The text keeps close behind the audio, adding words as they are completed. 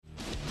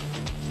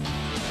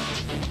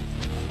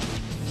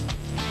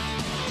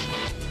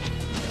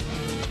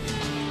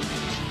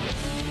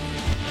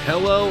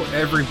Hello,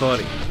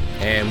 everybody,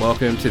 and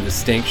welcome to the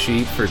Stink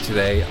Sheet for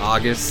today,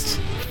 August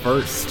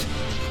 1st,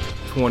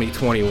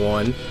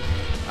 2021.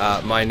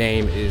 My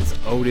name is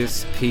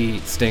Otis P.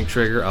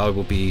 Stinktrigger. I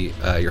will be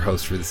your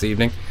host for this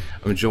evening.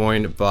 I'm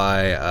joined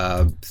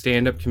by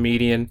stand-up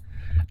comedian,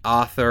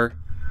 author,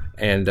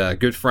 and a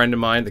good friend of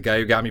mine, the guy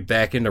who got me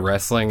back into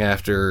wrestling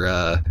after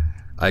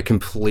I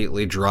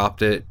completely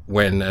dropped it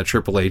when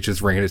Triple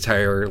H's reign of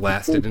terror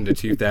lasted into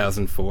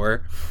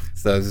 2004.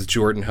 So this is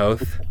Jordan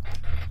Hoth.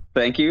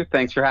 Thank you.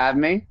 Thanks for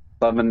having me.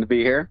 Loving to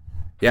be here.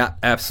 Yeah,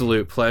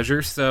 absolute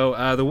pleasure.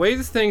 So the way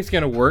this thing's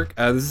going to work,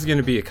 this is going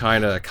to be a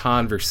kind of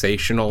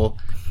conversational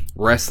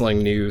wrestling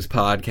news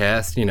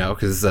podcast, you know,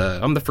 because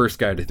I'm the first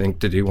guy to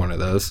think to do one of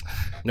those.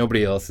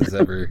 Nobody else has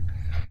ever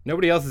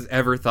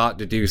thought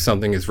to do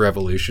something as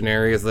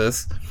revolutionary as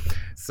this.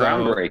 So,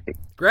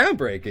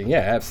 groundbreaking,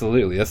 yeah,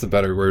 absolutely. That's a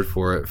better word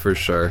for it, for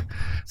sure.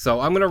 So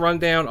I'm going to run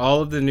down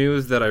all of the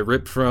news that I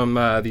ripped from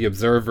The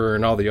Observer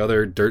and all the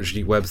other dirt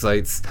sheet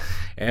websites,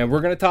 and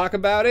we're going to talk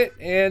about it,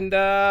 and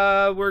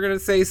we're going to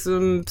say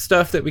some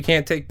stuff that we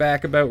can't take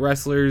back about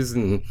wrestlers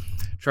and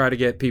try to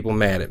get people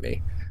mad at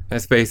me.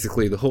 That's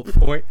basically the whole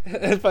point.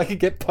 If I could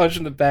get punched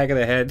in the back of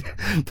the head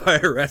by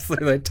a wrestler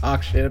that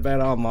talks shit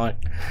about online,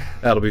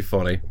 that'll be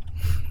funny.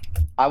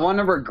 I want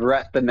to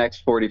regret the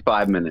next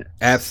 45 minutes.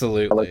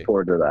 Absolutely. I look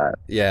forward to that.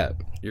 Yeah,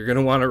 you're going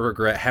to want to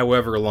regret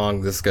however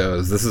long this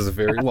goes. This is a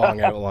very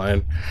long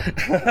outline.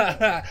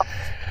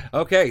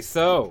 Okay,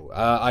 so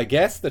I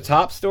guess the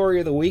top story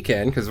of the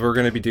weekend, because we're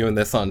going to be doing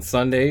this on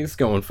Sundays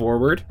going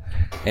forward,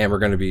 and we're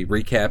going to be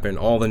recapping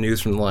all the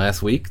news from the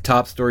last week.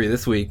 Top story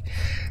this week,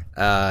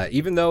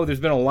 even though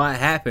there's been a lot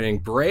happening,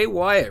 Bray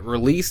Wyatt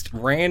released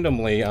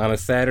randomly on a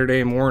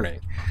Saturday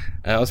morning.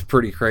 That was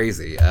pretty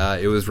crazy.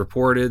 It was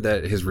reported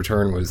that his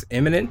return was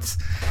imminent.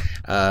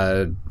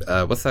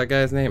 What's that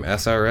guy's name?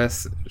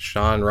 SRS?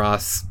 Sean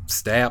Ross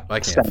Stapp? I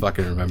can't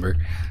fucking remember.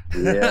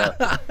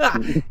 Yeah.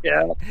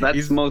 Yeah,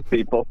 that's most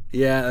people.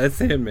 Yeah, that's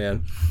him,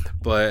 man.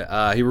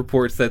 But he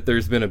reports that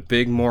there's been a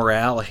big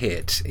morale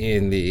hit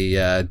in the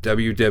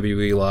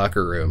WWE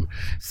locker room.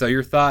 So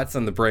your thoughts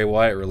on the Bray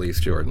Wyatt release,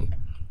 Jordan?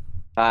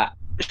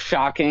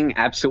 Shocking,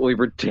 absolutely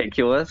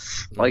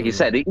ridiculous. Like you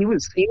said, he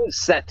was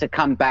set to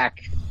come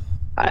back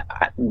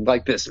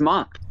like this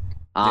month,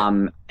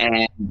 and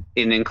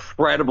in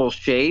incredible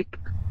shape,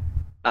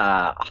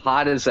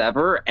 hot as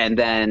ever, and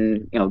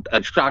then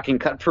a shocking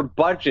cut for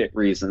budget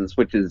reasons,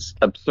 which is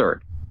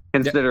absurd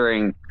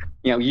considering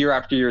year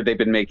after year they've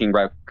been making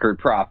record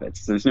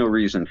profits. There's no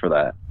reason for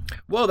that.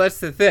 Well, that's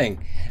the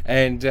thing.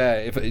 And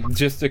if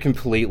just to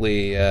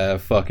completely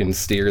fucking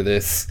steer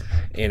this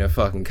in a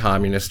fucking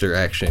communist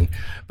direction,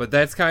 but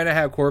that's kind of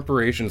how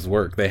corporations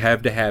work. They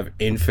have to have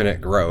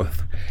infinite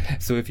growth.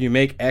 So if you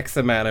make X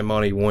amount of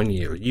money one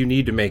year, you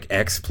need to make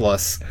X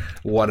plus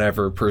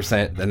whatever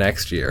percent the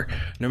next year,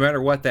 no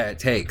matter what that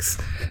takes.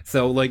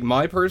 So, like,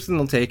 my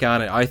personal take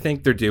on it, I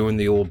think they're doing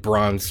the old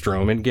Braun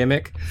Strowman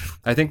gimmick.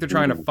 I think they're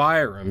trying to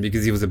fire him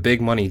because he was a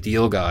big money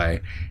deal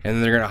guy, and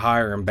then they're going to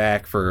hire him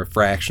back for a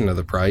fraction of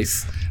the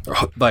price.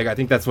 Like, I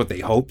think that's what they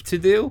hope to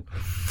do.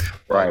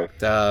 Right.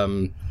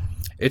 But,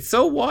 it's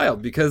so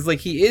wild because, like,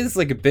 he is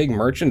like a big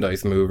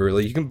merchandise mover.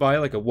 Like, you can buy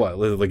like an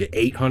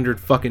 $800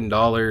 fucking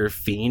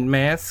Fiend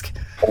mask.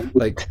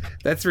 Like,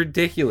 that's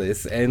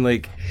ridiculous. And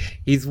like,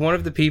 he's one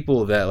of the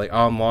people that, like,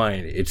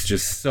 online, it's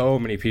just so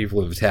many people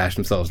have attached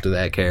themselves to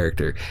that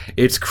character.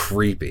 It's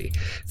creepy.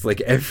 It's like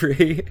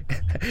every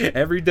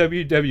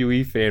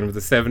WWE fan with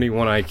a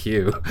 71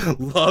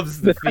 IQ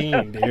loves the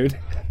Fiend, dude.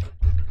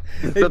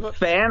 The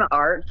fan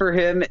art for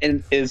him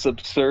is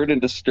absurd and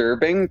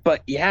disturbing,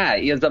 but yeah,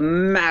 he has a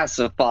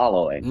massive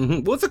following.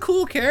 Mm-hmm. Well, it's a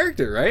cool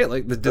character, right?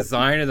 Like, the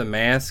design of the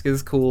mask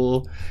is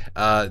cool.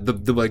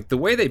 The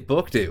way they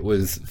booked it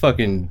was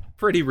fucking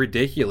pretty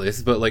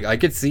ridiculous, but like, I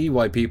could see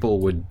why people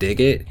would dig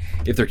it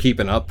if they're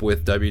keeping up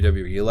with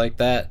WWE like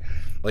that.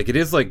 Like, it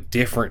is like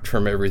different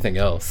from everything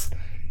else.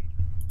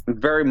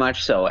 Very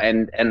much so,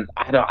 and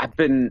I've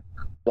been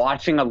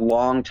watching a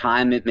long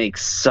time. It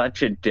makes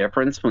such a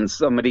difference when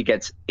somebody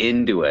gets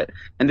into it,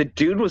 and the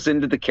dude was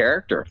into the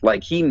character.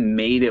 Like, he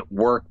made it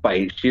work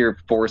by sheer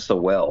force of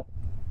will.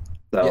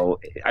 So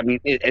yeah. I mean,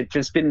 it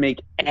just didn't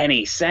make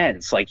any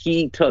sense. Like,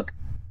 he took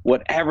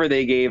whatever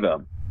they gave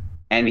him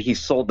and he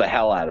sold the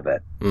hell out of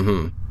it.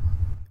 Mm-hmm.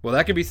 Well,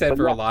 that could be said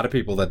for a lot of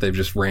people that they've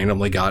just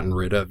randomly gotten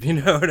rid of, you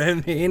know what I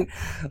mean?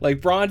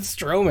 Like, Braun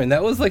Strowman,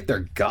 that was like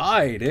their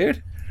guy,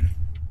 dude.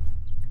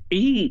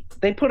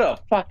 They put a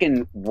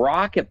fucking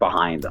rocket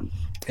behind him.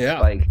 Yeah.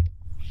 Like,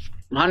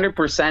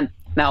 100%.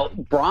 Now,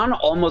 Braun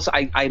almost,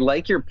 I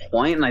like your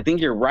point, and I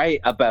think you're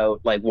right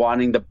about, like,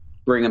 wanting to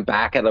bring him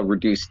back at a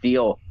reduced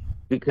deal,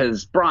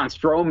 because Braun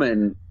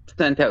Strowman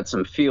sent out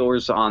some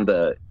feelers on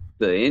the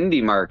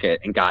indie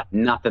market and got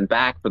nothing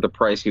back for the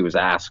price he was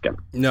asking.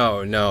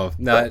 No, not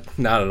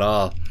at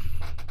all.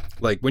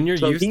 Like, when you're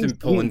used to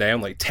pulling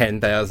down, like,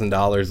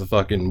 $10,000 a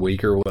fucking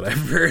week or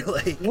whatever,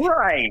 like...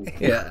 Right.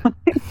 Yeah.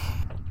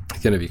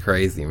 It's gonna be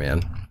crazy,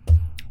 man.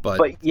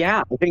 But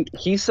yeah, I think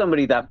he's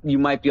somebody that you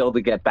might be able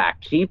to get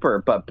back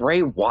cheaper. But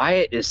Bray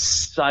Wyatt is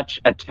such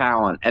a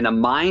talent and a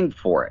mind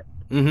for it.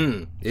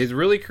 He's a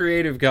really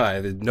creative guy.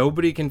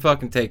 Nobody can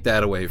fucking take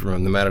that away from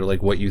him, no matter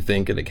like what you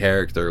think of the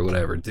character or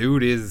whatever.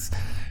 Dude is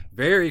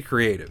very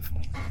creative.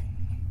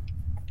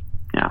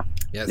 Yeah.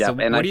 Yeah. Yeah, So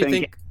and what do you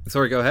think?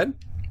 Sorry, go ahead.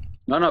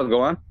 No,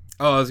 go on.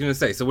 Oh, I was gonna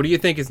say. So what do you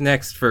think is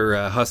next for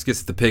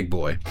Huskus the Pig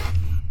Boy?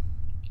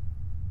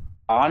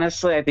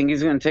 Honestly, I think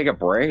he's going to take a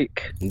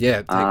break. Yeah,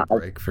 take a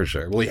break for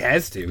sure. Well, he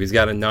has to. He's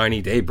got a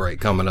 90-day break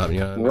coming up.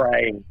 You know.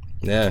 Right.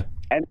 Yeah.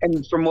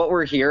 And from what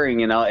we're hearing,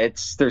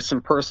 there's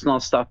some personal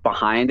stuff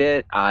behind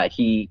it.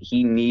 He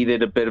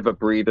needed a bit of a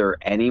breather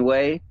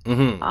anyway.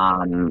 I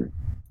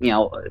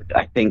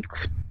think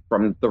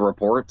from the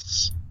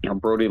reports,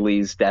 Brody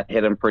Lee's death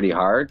hit him pretty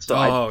hard. So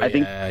I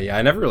think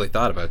I never really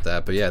thought about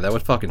that, but yeah, that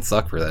would fucking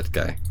suck for that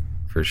guy.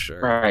 For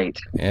sure. Right.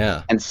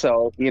 Yeah. And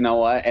so, you know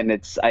what? And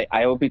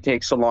I hope he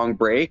takes a long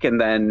break. And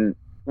then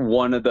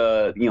one of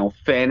the,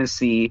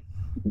 fantasy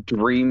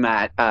dream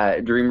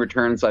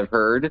returns I've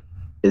heard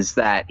is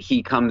that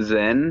he comes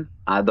in,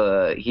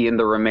 he and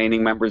the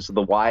remaining members of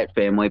the Wyatt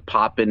family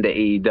pop into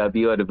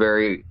AEW at a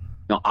very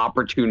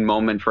opportune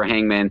moment for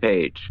Hangman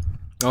Page.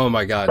 Oh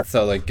my God.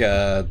 So like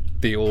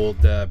the old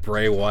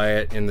Bray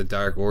Wyatt in the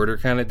Dark Order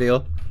kind of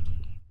deal?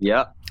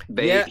 Yep.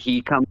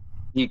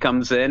 He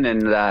comes in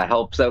and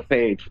helps out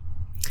Page.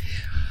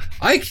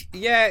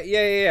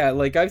 Yeah.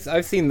 Like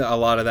I've seen a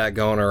lot of that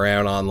going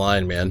around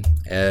online, man,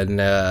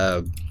 and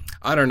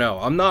I don't know.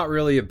 I'm not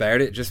really about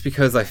it just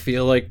because I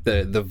feel like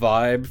the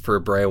vibe for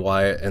Bray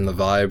Wyatt and the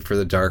vibe for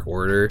the Dark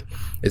Order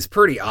is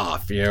pretty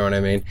off. You know what I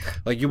mean?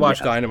 Like you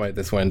watched Dynamite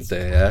this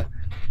Wednesday, yeah?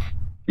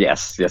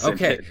 Yes.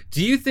 Okay.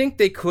 Do you think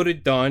they could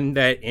have done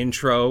that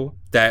intro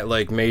that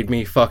like made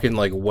me fucking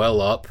like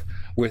well up?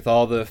 With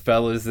all the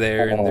fellas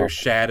there and their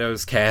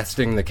shadows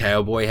casting the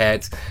cowboy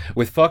hats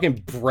with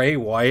fucking Bray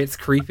Wyatt's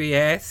creepy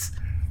ass?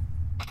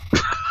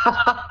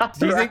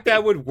 Do you think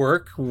that would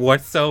work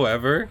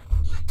whatsoever?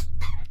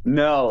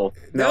 No,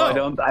 I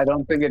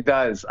don't think it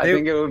does. I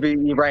think it would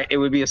be right. It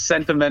would be a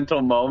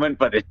sentimental moment,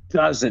 but it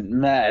doesn't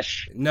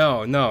mesh.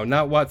 No,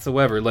 not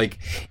whatsoever. Like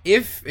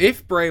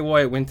if Bray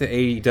Wyatt went to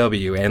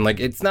AEW, and like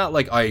it's not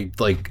like I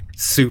like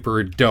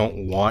super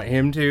don't want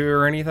him to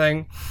or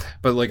anything,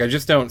 but like I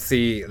just don't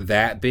see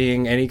that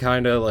being any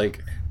kind of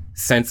like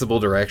sensible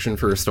direction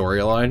for a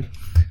storyline.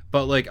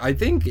 But like I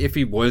think if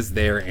he was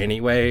there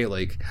anyway,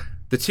 like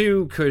the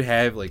two could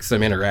have like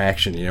some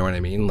interaction, you know what I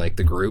mean? Like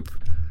the group.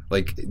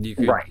 Like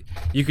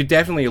you could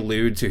definitely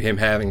allude to him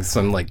having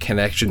some like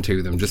connection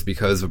to them just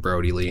because of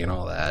Brody Lee and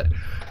all that.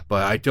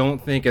 But I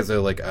don't think as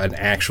a like an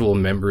actual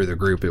member of the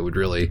group it would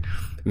really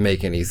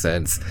make any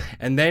sense.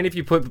 And then if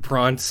you put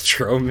Braun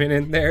Strowman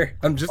in there,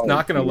 I'm just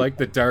not gonna like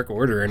the Dark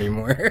Order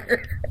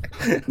anymore.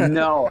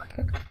 No.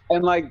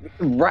 And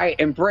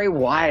and Bray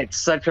Wyatt's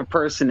such a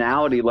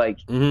personality. Like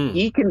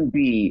he can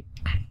be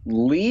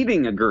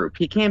leading a group.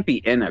 He can't be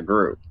in a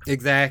group.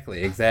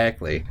 Exactly.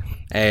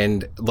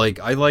 And like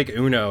I like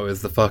Uno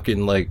as the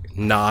fucking like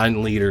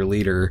non-leader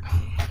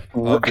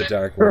of the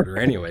Dark Order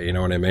anyway, you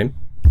know what I mean?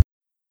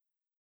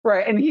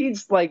 Right. And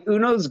he's like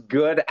Uno's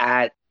good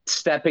at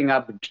stepping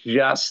up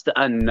just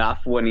enough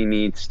when he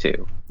needs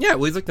to. Yeah,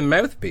 well he's like the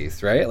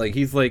mouthpiece, right? Like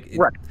he's like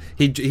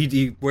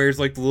he wears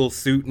like the little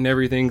suit and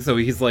everything, so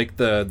he's like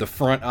the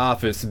front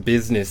office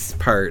business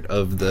part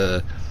of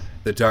the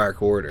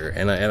Dark Order,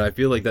 and I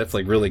feel like that's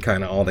like really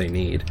kind of all they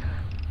need.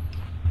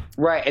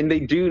 Right, and they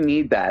do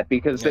need that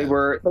because they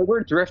were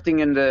drifting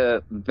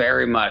into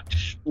very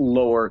much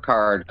lower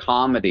card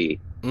comedy,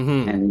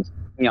 and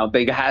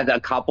they had a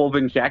couple of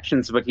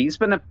injections, but he's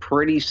been a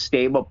pretty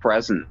stable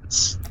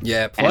presence.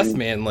 Yeah, plus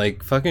man,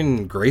 like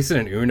fucking Grayson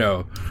and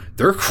Uno,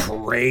 they're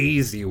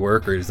crazy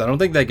workers. I don't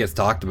think that gets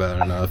talked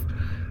about enough.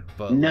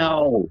 But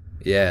no.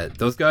 Yeah,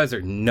 those guys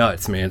are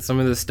nuts, man. Some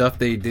of the stuff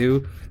they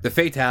do. The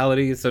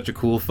Fatality is such a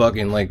cool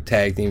fucking like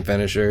tag team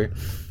finisher.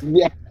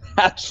 Yeah,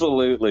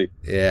 absolutely.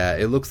 Yeah,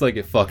 it looks like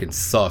it fucking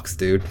sucks,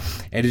 dude.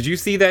 And did you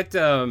see that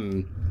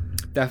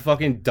that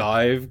fucking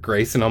dive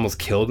Grayson almost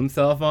killed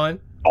himself on?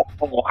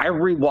 Oh, I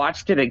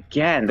rewatched it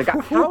again. The guy,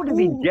 how did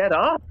he get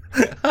up?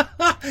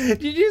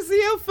 Did you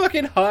see how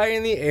fucking high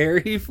in the air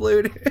he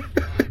flew?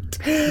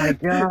 My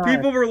God.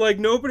 People were like,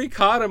 nobody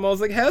caught him. I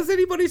was like, how's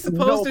anybody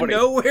supposed to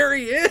know where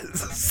he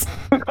is?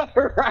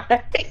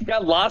 Right.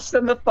 Got lost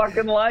in the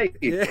fucking light.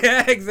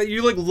 Yeah, exactly.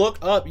 You like look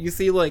up, you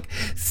see like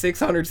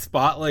 600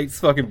 spotlights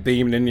fucking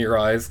beaming into your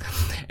eyes,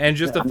 and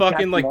just a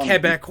fucking like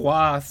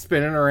Quebecois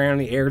spinning around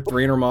in the air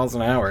 300 miles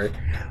an hour.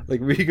 Like,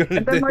 what are you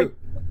gonna do?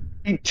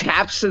 He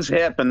taps his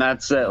hip, and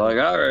that's it. Like,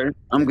 all right,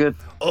 I'm good.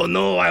 Oh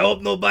no, I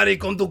hope nobody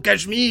come to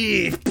catch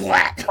me.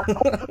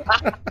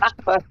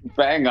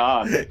 Bang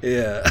on.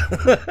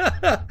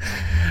 Yeah.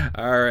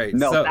 All right.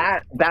 No, so,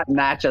 that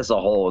match as a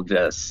whole,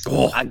 just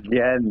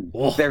again,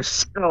 they're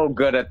so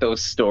good at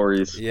those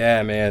stories.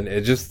 yeah, man.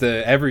 It just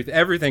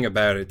everything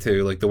about it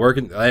too. Like the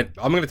working. I'm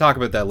going to talk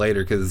about that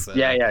later because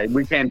yeah,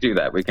 we can't do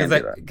that. We can't do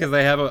that because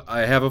I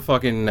have a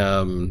fucking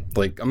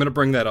like I'm going to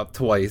bring that up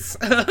twice.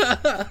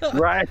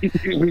 Right,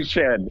 we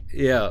should.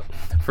 Yeah,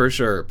 for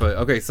sure. But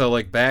okay, so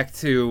like back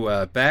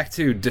to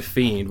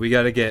Defiend. We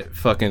got to get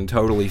fucking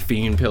totally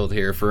fiend pilled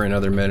here for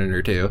another minute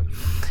or two.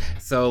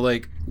 So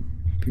like,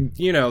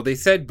 you know, they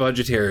said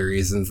budgetary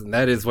reasons, and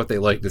that is what they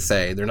like to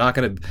say. They're not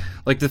going to,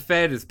 like, the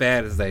Fed, as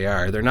bad as they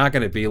are, they're not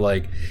going to be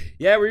like,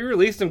 yeah, we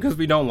released him because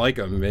we don't like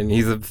him, and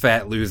he's a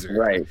fat loser.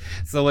 Right.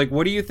 So, like,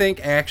 what do you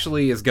think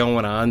actually is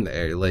going on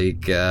there?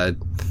 Like,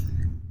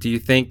 do you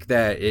think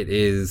that it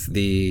is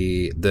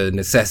the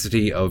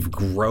necessity of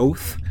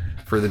growth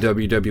for the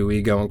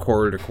WWE going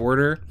quarter to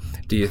quarter?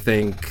 Do you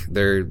think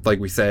they're, like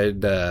we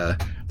said, they're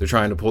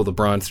trying to pull the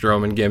Braun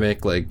Strowman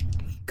gimmick, like,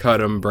 cut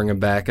him, bring him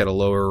back at a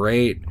lower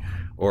rate?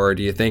 Or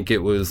do you think it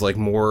was like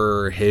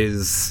more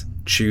his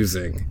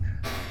choosing?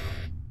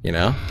 You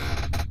know?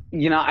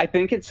 You know, I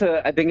think it's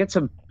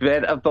a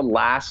bit of the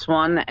last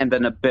one and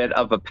then a bit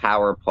of a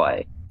power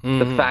play. Mm-hmm.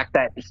 The fact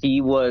that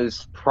he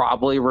was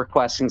probably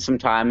requesting some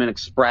time and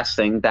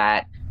expressing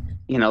that,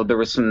 you know, there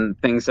were some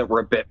things that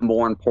were a bit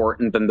more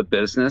important than the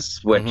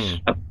business,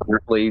 which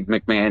apparently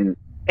McMahon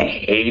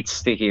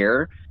hates to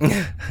hear.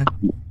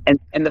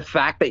 And the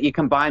fact that you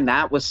combine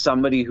that with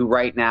somebody who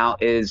right now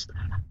is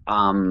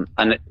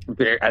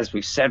as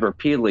we said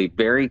repeatedly,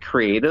 very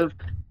creative,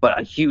 but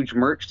a huge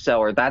merch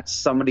seller. That's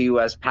somebody who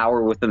has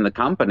power within the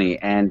company,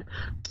 and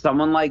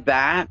someone like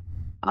that,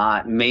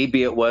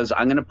 maybe it was,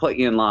 I'm going to put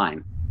you in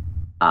line,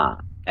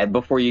 and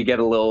before you get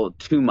a little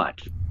too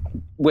much,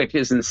 which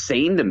is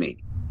insane to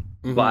me.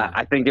 Mm-hmm. But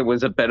I think it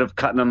was a bit of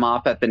cutting him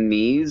off at the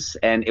knees,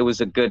 and it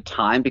was a good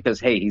time because,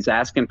 hey, he's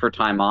asking for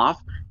time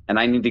off, and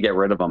I need to get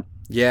rid of him.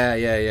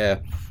 Yeah.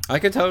 I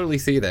could totally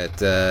see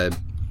that.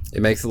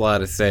 It makes a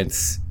lot of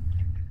sense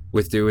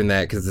with doing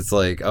that, because it's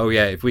like, oh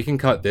yeah, if we can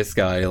cut this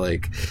guy,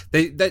 like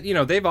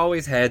they've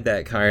always had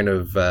that kind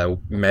of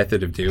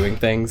method of doing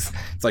things.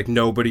 It's like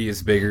nobody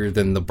is bigger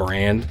than the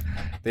brand.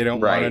 They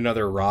don't want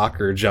another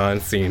Rock or John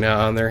Cena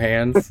on their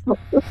hands.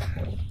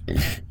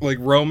 Like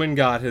Roman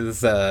got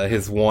his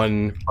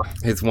one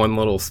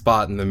little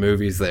spot in the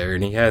movies there,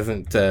 and he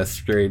hasn't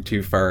strayed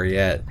too far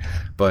yet.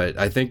 But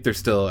I think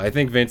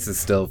Vince is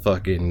still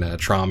fucking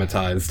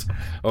traumatized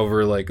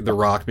over like The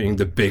Rock being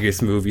the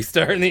biggest movie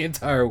star in the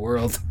entire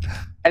world.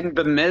 And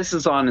The Miz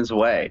is on his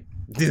way.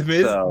 The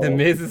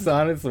Miz is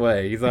on his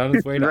way. He's on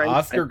his way to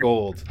Oscar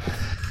Gold.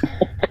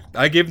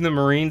 I give the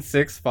Marine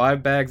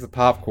 5 bags of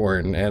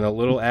popcorn and a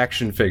little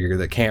action figure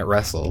that can't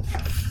wrestle.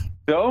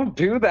 Don't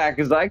do that,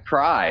 because I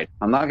cried.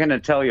 I'm not going to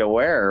tell you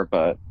where,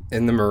 but...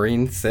 In the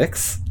Marine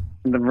 6?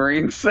 The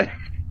Marine 6.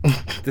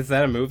 Is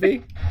that a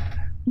movie?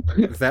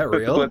 Is that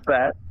real? What's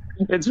that?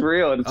 It's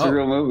real. It's a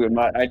real movie.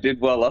 I did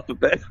well up a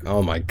bit.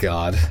 Oh, my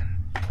God.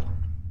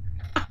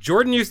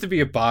 Jordan used to be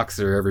a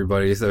boxer,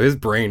 everybody, so his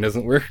brain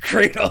doesn't work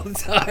great all the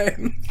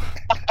time.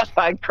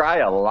 I cry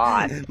a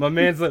lot. My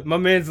man's a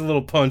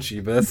little punchy,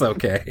 but that's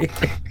okay.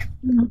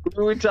 What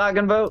are we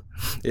talking about?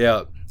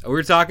 Yeah. We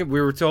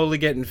were totally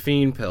getting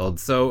fiend pilled.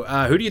 So,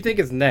 who do you think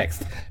is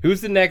next?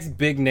 Who's the next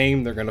big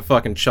name they're gonna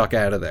fucking chuck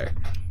out of there?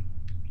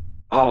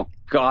 Oh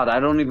God,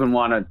 I don't even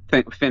want to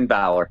think. Finn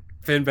Balor.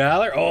 Finn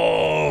Balor?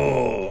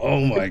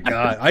 Oh my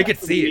God, I could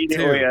see it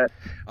too.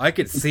 I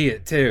could see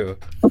it too.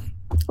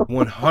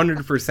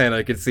 100%,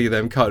 I could see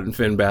them cutting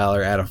Finn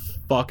Balor out of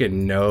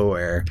fucking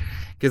nowhere,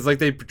 because like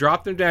they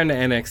dropped him down to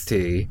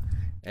NXT.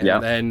 And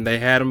then they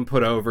had him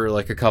put over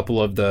like a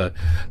couple of the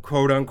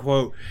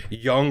quote-unquote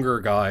younger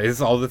guys,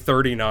 all the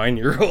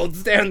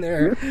 39-year-olds down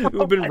there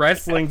who've been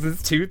wrestling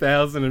since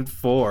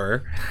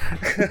 2004.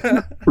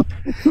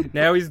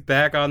 Now he's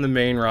back on the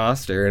main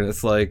roster, and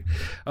it's like,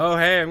 oh,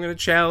 hey, I'm going to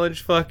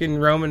challenge fucking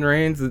Roman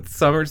Reigns at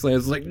SummerSlam.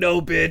 It's like,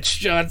 no, bitch,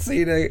 John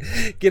Cena,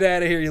 get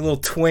out of here, you little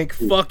twink,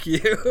 fuck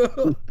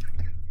you.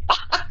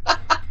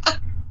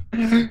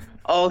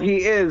 Oh,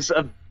 he is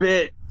a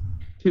bit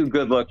too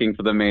good looking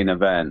for the main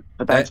event,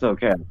 but that's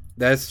okay.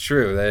 That's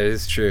true. That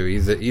is true.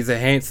 He's a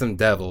handsome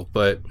devil,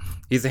 but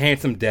he's a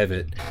handsome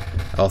Devitt,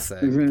 I'll say.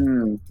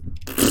 Mm-hmm.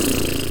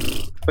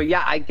 But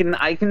yeah, I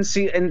can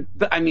see, and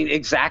I mean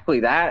exactly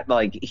that.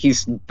 Like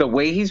the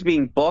way he's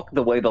being booked,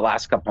 the way the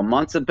last couple of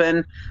months have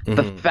been,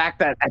 the fact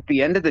that at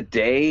the end of the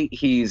day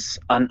he's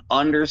an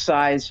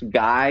undersized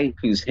guy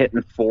who's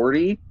hitting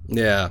 40.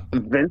 Yeah,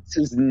 Vince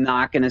is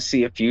not going to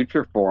see a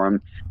future for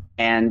him,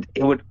 and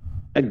it would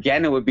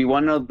be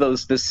one of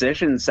those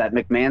decisions that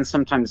McMahon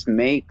sometimes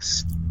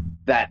makes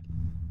that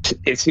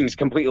it seems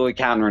completely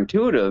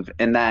counterintuitive,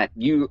 in that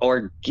you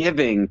are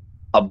giving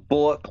a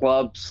Bullet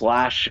Club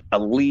 /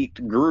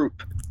 elite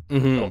group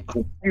a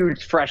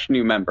huge, fresh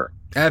new member.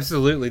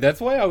 Absolutely. That's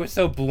why I was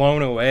so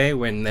blown away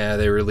when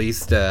they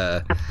released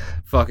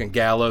fucking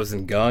Gallows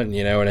and Gunn,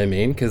 you know what I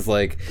mean? Because,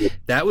 like,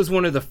 that was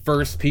one of the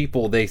first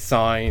people they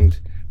signed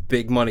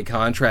big money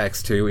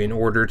contracts to in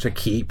order to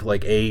keep,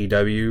 like,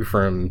 AEW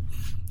from,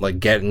 like,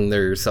 getting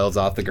themselves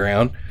off the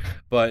ground.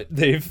 But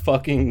they've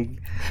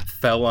fucking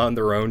fell on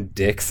their own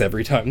dicks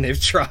every time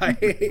they've tried.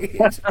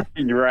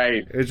 You're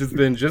right. It's just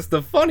been just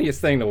the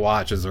funniest thing to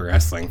watch as a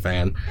wrestling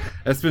fan.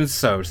 It's been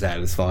so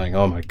satisfying.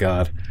 Oh, my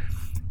God.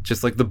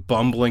 Just like the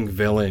bumbling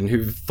villain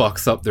who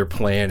fucks up their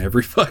plan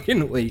every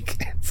fucking week.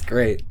 It's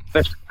great.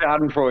 The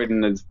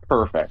Schadenfreude is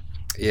perfect.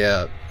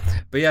 Yeah.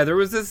 But yeah, there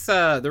was this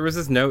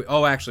note.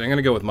 Oh, actually, I'm going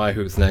to go with my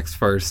who's next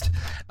first.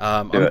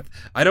 I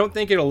don't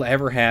think it'll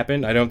ever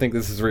happen. I don't think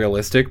this is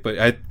realistic,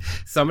 but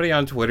somebody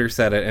on Twitter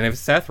said it, and if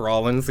Seth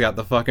Rollins got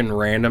the fucking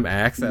random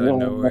axe out of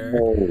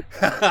nowhere.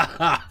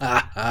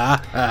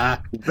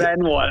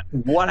 Then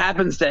what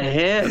happens to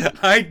him?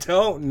 I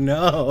don't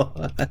know.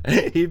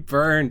 He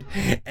burned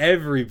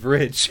every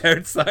bridge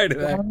outside of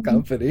that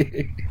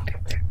company.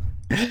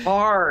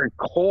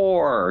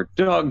 Hardcore,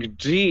 dug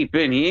deep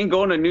in. He ain't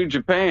going to New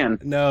Japan.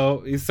 No,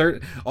 he's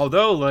certain.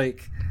 Although,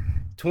 like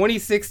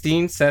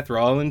 2016, Seth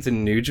Rollins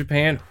in New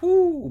Japan,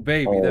 whoo,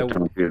 baby,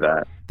 Don't do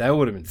that. That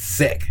would have been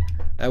sick.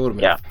 That would have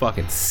been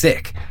fucking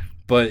sick.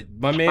 But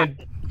my man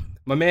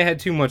had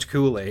too much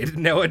Kool-Aid.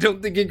 No, I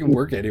don't think he can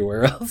work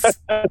anywhere else.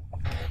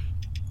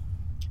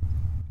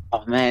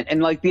 Oh man,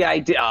 and like the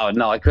idea. Oh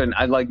no, I couldn't.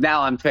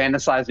 Now I'm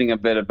fantasizing a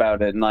bit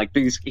about it, and like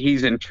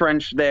he's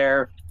entrenched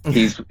there.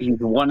 He's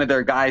one of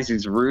their guys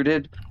who's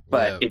rooted,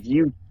 but if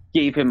you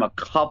gave him a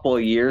couple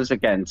of years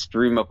against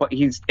Dream of,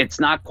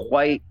 it's not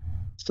quite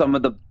some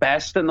of the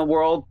best in the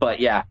world, but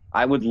yeah,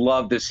 I would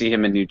love to see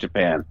him in New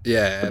Japan.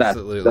 Yeah,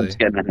 absolutely. That's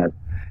getting ahead.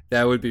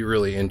 That would be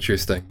really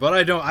interesting, but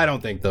I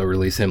don't think they'll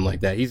release him like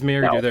that. He's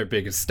married to their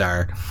biggest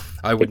star.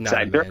 I would not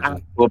imagine. Their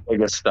actual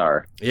biggest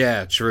star.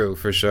 Yeah, true,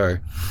 for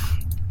sure.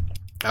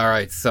 All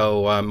right,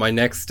 so my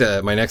next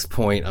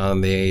point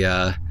on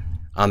the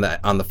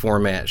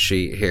format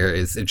sheet here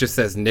is it just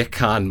says Nick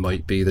Khan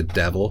might be the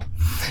devil.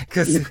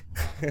 Cause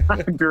I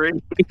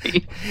agree.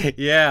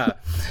 Yeah.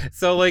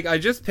 So like I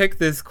just picked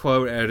this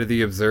quote out of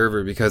the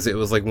Observer because it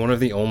was like one of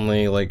the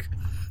only like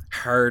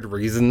hard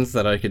reasons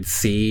that I could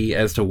see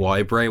as to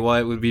why Bray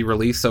Wyatt would be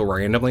released so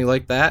randomly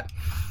like that.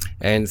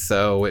 And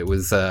so it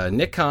was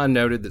Nick Khan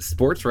noted that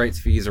sports rights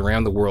fees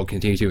around the world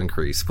continue to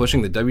increase,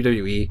 pushing the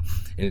WWE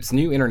in its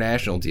new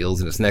international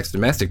deals and its next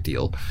domestic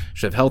deal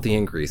should have healthy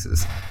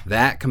increases.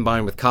 That,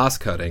 combined with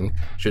cost cutting,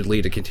 should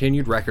lead to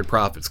continued record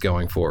profits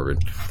going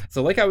forward.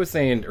 So like I was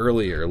saying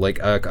earlier, like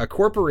a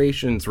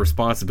corporation's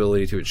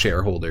responsibility to its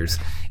shareholders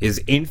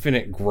is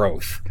infinite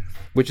growth,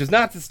 which is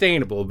not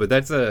sustainable, but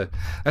that's a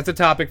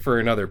topic for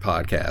another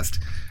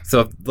podcast.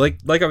 So like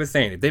I was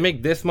saying, if they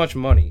make this much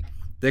money,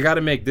 they got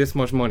to make this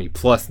much money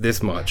plus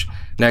this much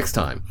next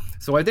time.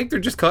 So I think they're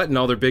just cutting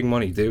all their big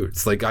money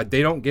dudes. Like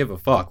they don't give a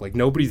fuck. Like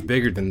nobody's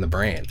bigger than the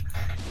brand.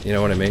 You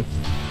know what I mean?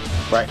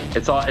 Right.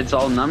 It's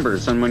all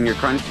numbers, and when you're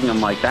crunching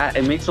them like that,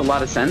 it makes a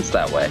lot of sense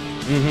that way.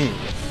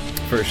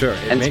 Mm-hmm. For sure.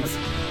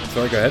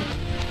 Sorry, go ahead.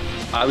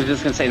 I was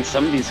just gonna say,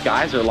 some of these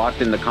guys are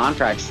locked into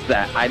contracts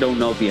that I don't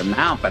know the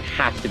amount, but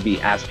have to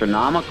be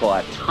astronomical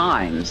at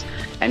times.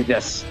 And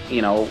just,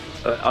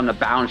 on a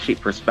balance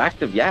sheet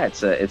perspective, yeah,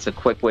 it's a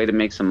quick way to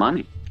make some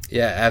money.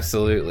 Yeah,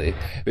 absolutely.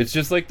 It's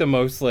just like the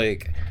most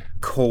like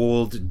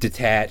cold,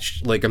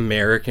 detached, like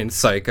American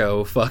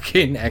Psycho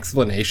fucking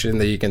explanation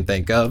that you can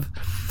think of.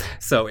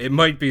 So it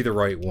might be the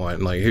right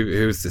one. Like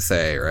who's to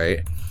say,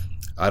 right?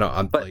 Go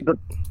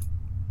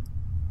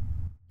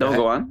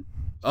on.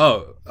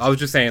 Oh, I was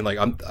just saying, like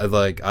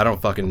I don't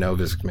fucking know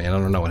this, man. I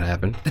don't know what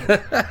happened.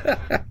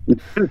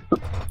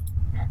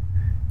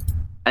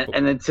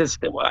 And it's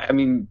just, I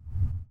mean,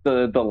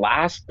 the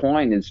last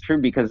point is true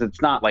because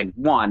it's not like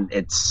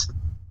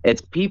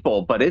it's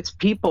people, but it's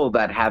people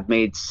that have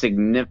made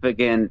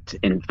significant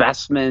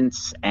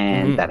investments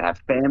and that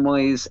have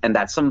families and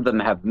that some of them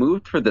have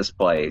moved for this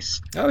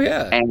place. Oh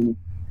yeah. And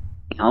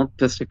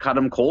just to cut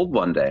them cold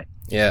one day.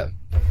 Yeah.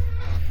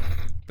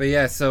 But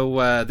yeah,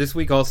 so this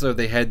week also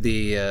they had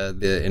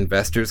the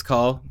investors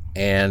call,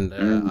 and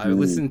I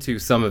listened to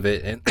some of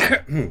it,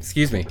 and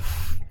excuse me.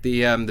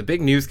 The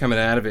big news coming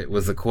out of it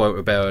was a quote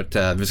about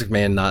Vince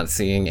McMahon not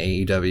seeing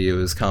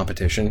AEW as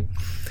competition,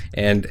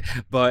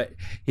 but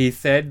he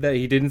said that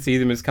he didn't see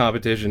them as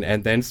competition,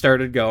 and then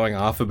started going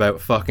off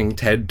about fucking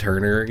Ted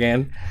Turner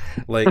again.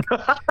 Like,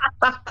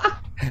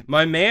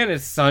 my man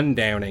is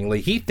sundowning.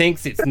 Like, he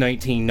thinks it's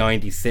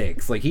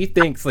 1996. Like, he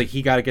thinks like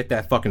he got to get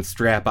that fucking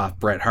strap off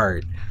Bret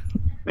Hart.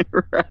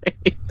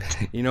 Right.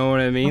 You know what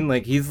I mean?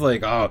 Like, he's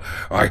like, oh,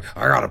 I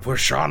gotta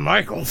push Shawn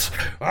Michaels.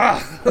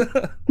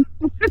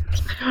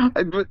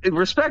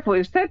 Respectfully,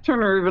 is Ted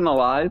Turner even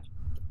alive?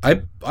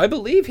 I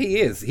believe he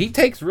is. He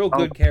takes real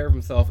good care of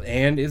himself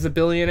and is a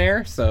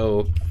billionaire,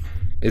 so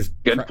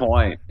good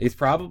point. He's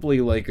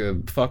probably like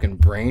a fucking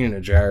brain in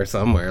a jar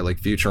somewhere,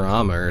 like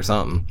Futurama or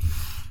something.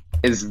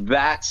 Is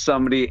that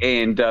somebody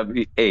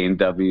AEW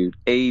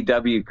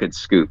could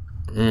scoop?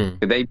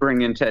 Could they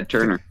bring in Ted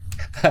Turner?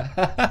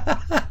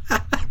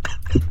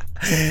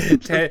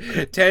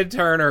 Ted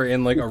Turner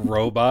in like a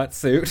robot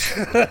suit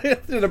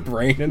and a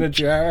brain in a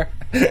jar.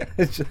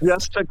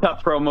 Just to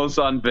cut promos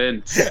on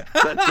Vince.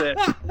 That's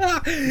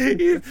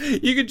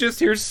it. You could just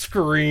hear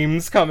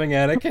screams coming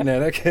out of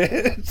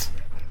Connecticut.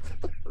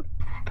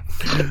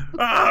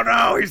 Oh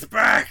no, he's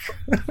back.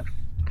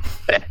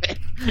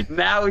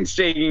 Now he's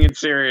taking it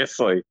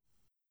seriously.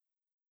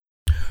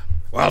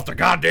 Well, it's a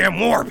goddamn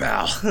war,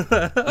 pal.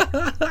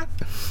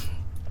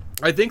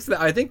 I think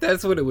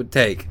that's what it would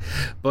take.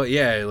 But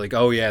yeah, like,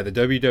 oh yeah, the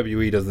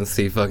WWE doesn't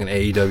see fucking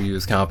AEW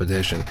as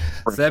competition.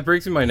 So that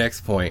brings me to my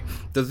next point.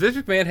 Does Vince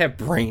McMahon have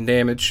brain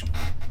damage?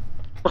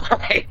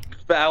 Right.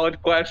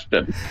 Valid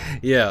question.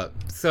 Yeah.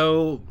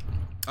 So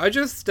I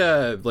just,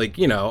 like,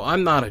 you know,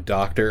 I'm not a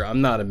doctor.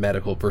 I'm not a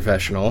medical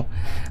professional.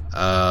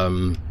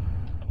 But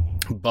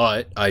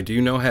I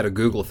do know how to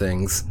Google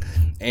things.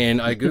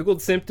 And I Googled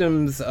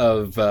symptoms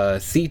of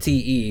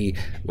CTE,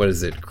 what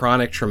is it,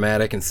 chronic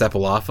traumatic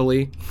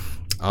encephalopathy,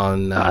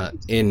 on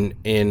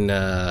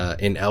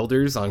in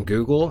elders on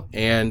Google,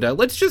 and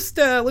let's just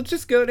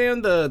go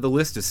down the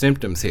list of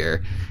symptoms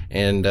here,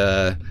 and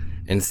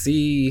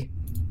see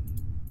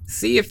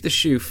if the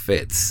shoe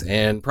fits.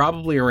 And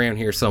probably around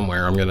here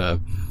somewhere, I'm gonna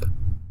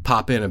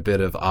pop in a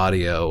bit of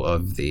audio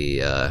of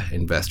the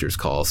investors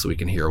call so we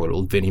can hear what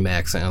old Vinnie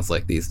Mac sounds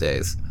like these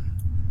days.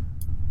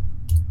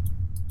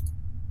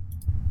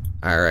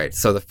 All right,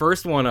 so the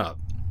first one up,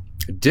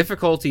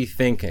 difficulty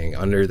thinking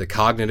under the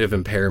cognitive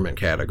impairment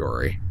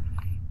category.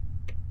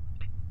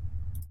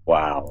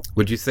 Wow.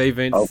 Would you say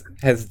Vince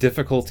has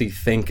difficulty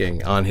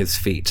thinking on his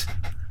feet?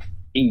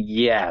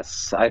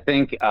 Yes, I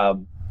think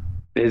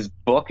his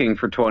booking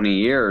for 20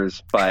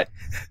 years, but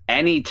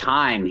any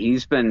time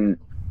he's been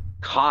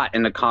caught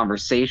in a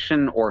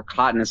conversation or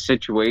caught in a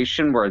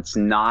situation where it's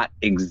not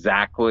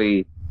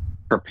exactly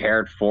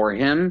prepared for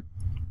him,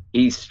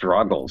 he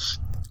struggles.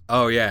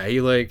 Oh yeah,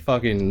 he like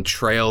fucking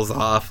trails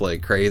off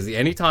like crazy.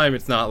 Anytime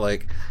it's not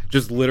like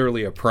just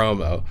literally a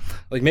promo.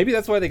 Like maybe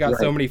that's why they got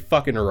so many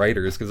fucking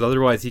writers, because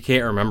otherwise he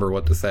can't remember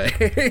what to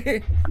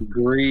say.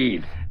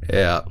 Agreed.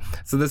 Yeah.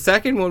 So the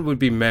second one would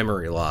be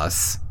memory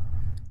loss.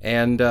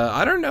 And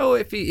I don't know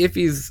if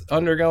he's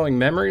undergoing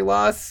memory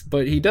loss,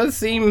 but he does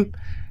seem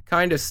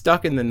kind of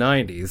stuck in the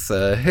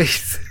 90s.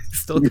 He's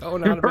still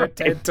going on about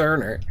Ted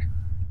Turner.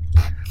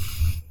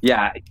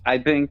 Yeah, I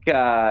think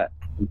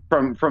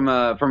from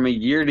a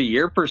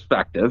year-to-year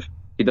perspective,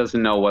 he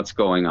doesn't know what's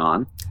going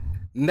on.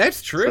 And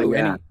that's true. So,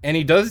 yeah. And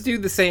he does do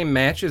the same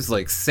matches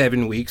like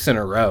 7 weeks in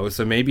a row,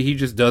 so maybe he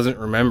just doesn't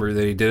remember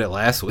that he did it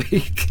last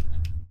week.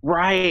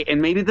 Right,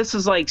 and maybe this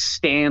is like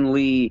Stan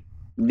Lee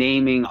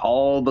naming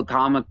all the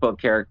comic book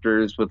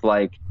characters with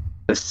like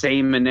the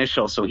same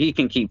initial so he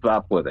can keep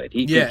up with it.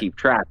 He can keep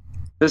track.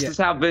 This is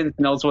how Vince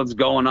knows what's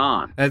going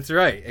on. That's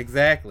right,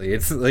 exactly.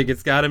 It's like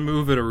it's got to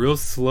move at a real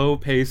slow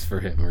pace for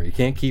him or he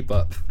can't keep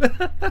up.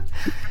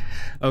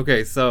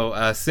 Okay,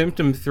 so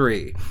symptom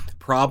 3,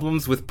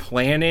 problems with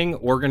planning,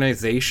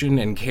 organization,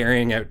 and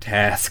carrying out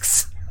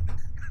tasks.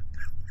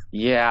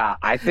 Yeah,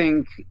 I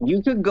think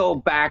you could go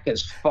back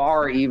as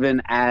far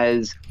even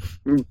as,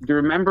 do you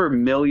remember $1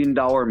 Million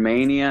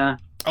Mania?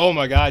 Oh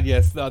my God,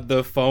 yes,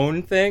 the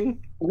phone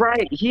thing?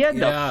 Right, he had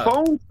to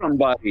phone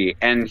somebody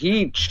and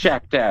he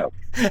checked out.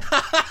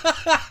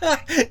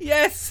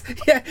 Yes,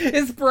 yeah,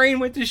 his brain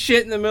went to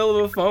shit in the middle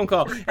of a phone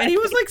call, and he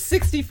was like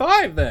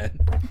 65 then.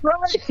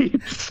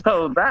 Right,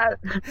 so that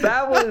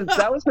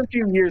was a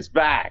few years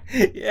back.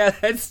 Yeah,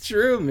 that's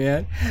true,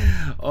 man.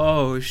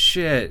 Oh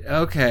shit.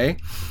 Okay.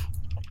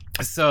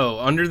 So,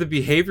 under the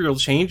behavioral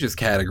changes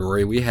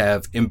category, we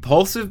have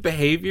impulsive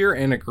behavior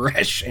and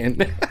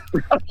aggression.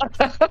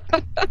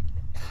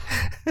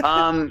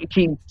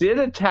 He did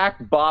attack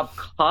Bob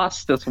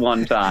Costas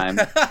one time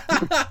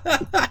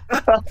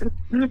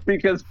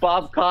because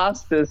Bob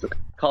Costas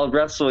called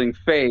wrestling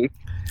fake.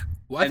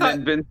 Well, I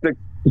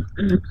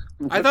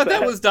thought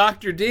that was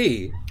Dr.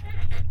 D.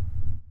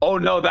 Oh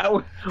no, that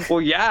was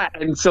yeah.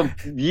 And so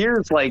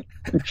years like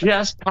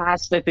just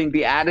past, I think,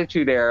 the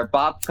Attitude Era,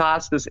 Bob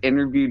Costas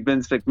interviewed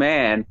Vince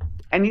McMahon,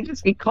 and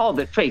he called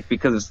it fake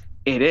because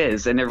it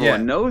is, and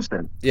everyone knows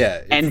him.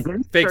 Yeah, and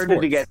Vince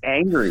started to get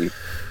angry.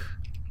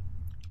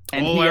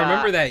 And I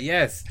remember that.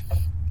 Yes.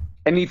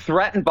 And he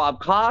threatened Bob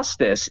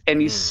Costas,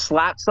 and he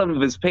slapped some of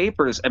his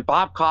papers, and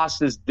Bob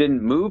Costas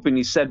didn't move, and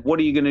he said, "What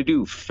are you going to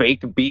do,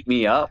 fake beat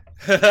me up?"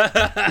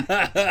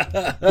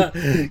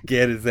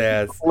 Get his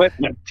ass. Flipped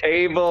the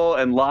table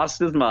and lost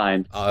his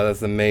mind. Oh,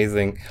 that's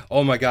amazing.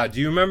 Oh my God.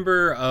 Do you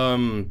remember,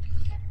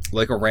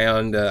 like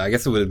around, I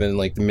guess it would have been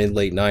like the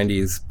mid-late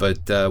 90s,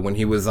 but when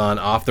he was on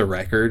Off the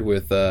Record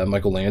with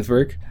Michael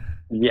Landsberg?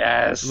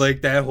 Yes.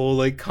 Like that whole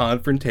like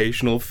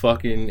confrontational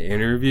fucking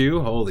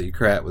interview. Holy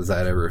crap, was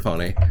that ever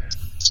funny?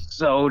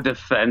 So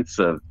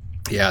defensive.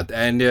 Yeah,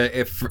 and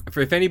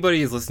if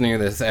anybody is listening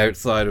to this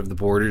outside of the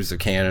borders of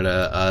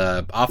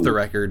Canada, Off the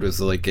Record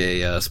was like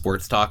a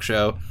sports talk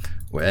show,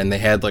 and they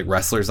had like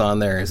wrestlers on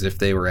there as if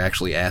they were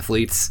actually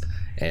athletes,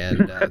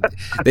 And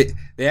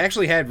they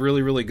actually had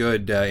really, really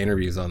good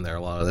interviews on there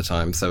a lot of the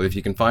time. So if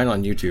you can find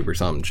on YouTube or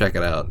something, check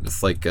it out.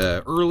 It's like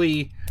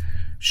early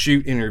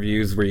shoot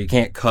interviews where you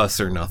can't cuss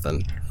or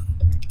nothing.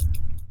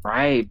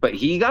 Right, but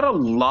he got a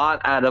lot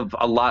out of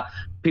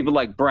people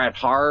like Bret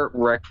Hart,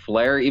 Ric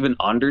Flair, even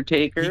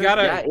Undertaker. He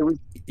got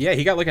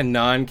he got like a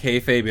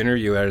non-kayfabe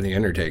interview out of the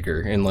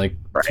Undertaker in like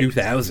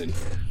 2000.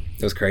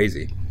 It was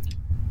crazy.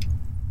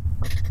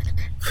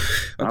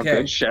 Okay,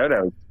 good shout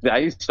out. I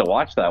used to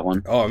watch that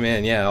one. Oh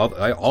man, yeah,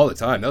 all the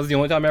time. That was the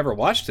only time I ever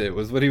watched it.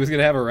 Was when he was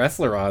gonna have a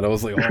wrestler on. I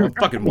was like, oh, I'm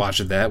fucking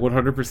watching that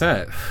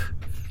 100%.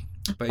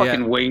 But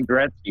fucking Wayne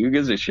Gretzky, who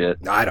gives a shit?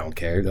 I don't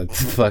care.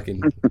 That's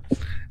fucking.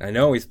 I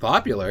know he's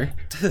popular.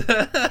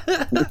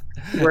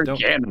 We're in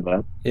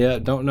Canada. Yeah,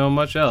 don't know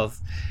much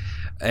else.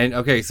 And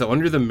okay, so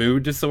under the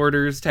mood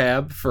disorders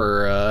tab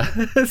for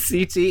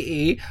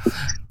CTE,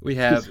 we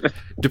have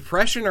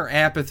depression or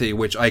apathy,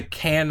 which I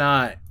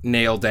cannot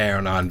nail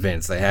down on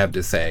Vince, I have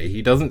to say.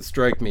 He doesn't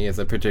strike me as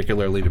a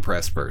particularly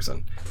depressed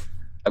person.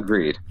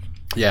 Agreed.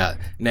 Yeah.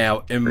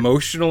 Now,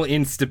 emotional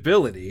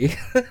instability.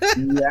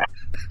 Yeah.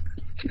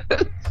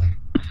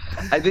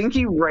 I think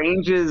he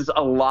ranges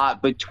a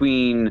lot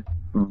between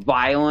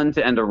violent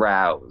and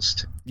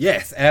aroused.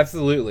 Yes,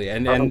 absolutely.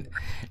 And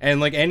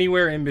like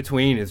anywhere in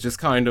between is just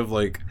kind of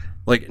like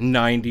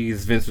 90s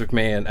Vince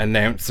McMahon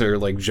announcer,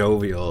 like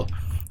jovial.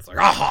 It's like,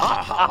 ah,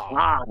 ha, ha,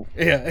 ha.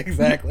 Yeah,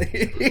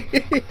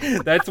 exactly.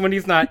 That's when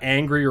he's not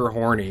angry or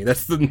horny.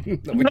 That's the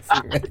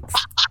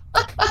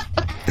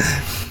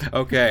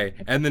okay,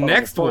 and the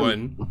next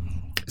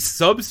one,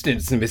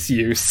 substance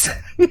misuse.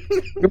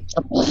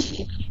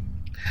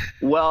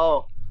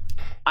 Well,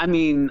 I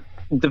mean,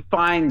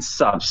 define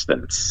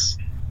substance.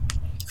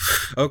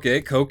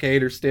 Okay,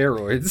 cocaine or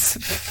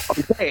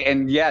steroids. Okay,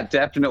 and yeah,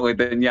 definitely.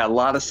 Then yeah, a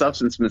lot of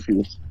substance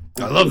misuse.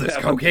 I love this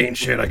cocaine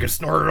shit. I could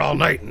snort it all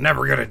night and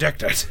never get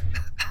addicted.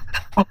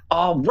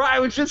 Oh, right. I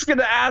was just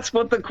gonna ask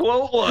what the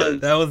quote was.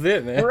 That was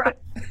it, man. Right.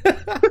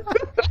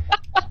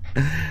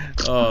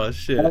 Oh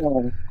shit.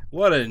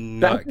 What a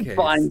nutcase. That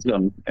defines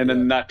him in a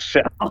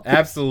nutshell.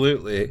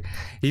 Absolutely.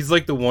 He's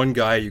like the one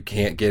guy you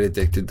can't get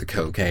addicted to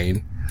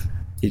cocaine.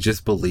 He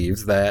just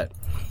believes that.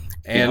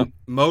 And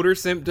motor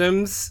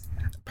symptoms,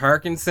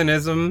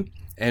 Parkinsonism,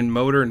 and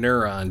motor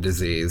neuron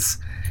disease.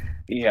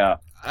 Yeah.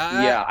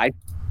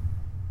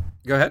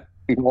 Go ahead.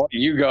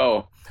 You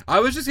go. I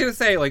was just gonna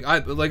say, like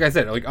I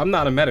said, I'm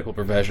not a medical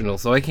professional,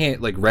 so I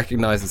can't like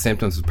recognize the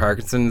symptoms of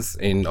Parkinson's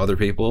in other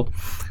people,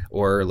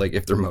 or like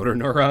if their motor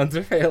neurons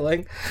are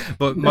failing.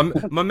 But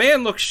my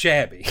man looks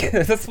shabby.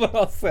 That's what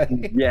I'll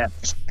say.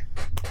 Yes.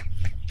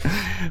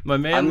 My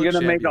man. I'm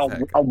gonna make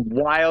a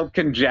wild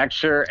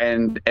conjecture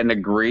and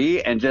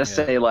agree and just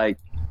say, like,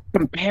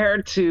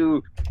 compared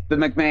to the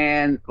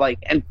McMahon, like,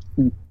 and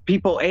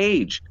people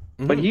age,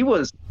 but he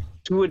was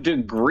to a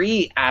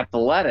degree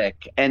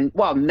athletic and,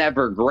 well,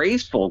 never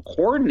graceful,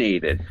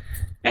 coordinated,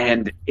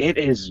 and it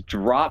has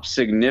dropped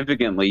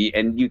significantly,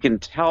 and you can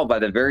tell by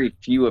the very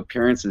few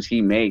appearances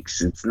he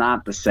makes, it's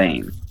not the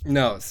same.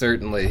 No,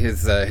 certainly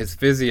his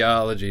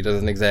physiology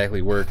doesn't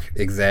exactly work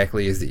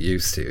exactly as it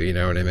used to. You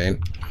know what I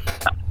mean?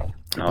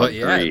 But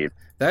yeah,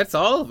 that's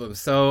all of them.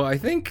 So I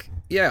think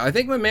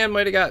my man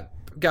might have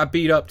got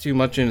beat up too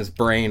much in his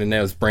brain, and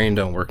now his brain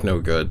don't work no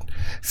good.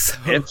 So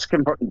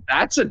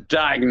that's a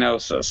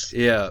diagnosis.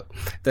 Yeah,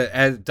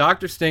 as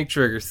Dr.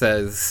 Stinktrigger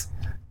says,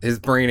 his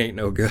brain ain't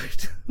no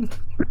good.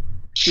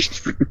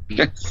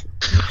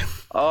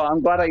 Oh,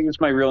 I'm glad I used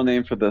my real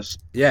name for this.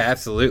 Yeah,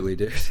 absolutely,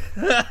 dude.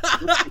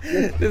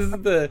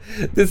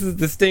 This is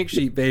the stink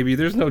sheet, baby.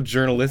 There's no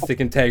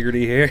journalistic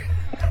integrity here.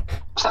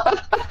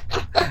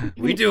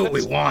 We do what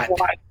we want.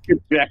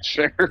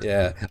 Conjecture.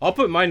 Yeah, I'll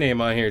put my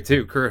name on here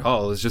too. Kurt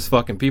Hall is just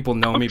fucking. People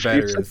know me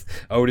better as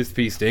Otis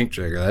P.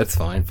 Stinktrigger. That's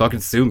fine.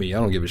 Fucking sue me. I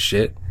don't give a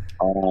shit.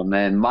 Oh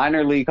man,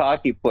 minor league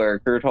hockey player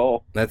Kurt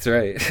Hall. That's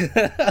right.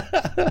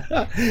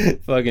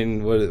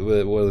 Fucking what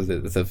is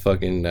it? It's a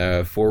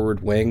fucking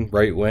forward wing,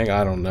 right wing.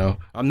 I don't know.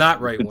 I'm not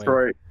right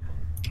wing.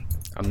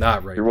 I'm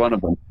not right. You're one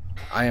of them.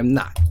 I am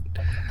not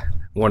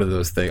one of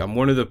those things. I'm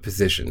one of the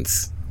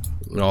positions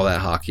in all that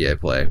hockey I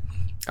play.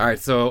 All right,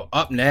 so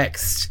up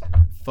next,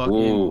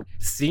 fucking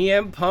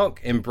CM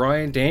Punk and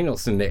Bryan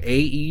Danielson to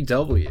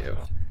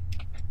AEW.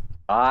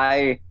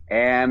 I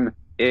am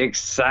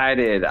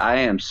excited. I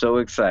am so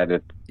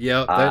excited.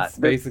 Yeah, that's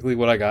basically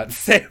what I got to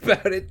say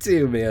about it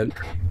too, man.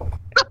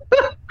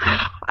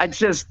 I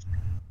just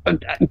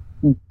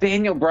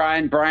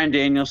Bryan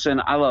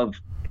Danielson, I love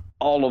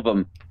all of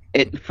them.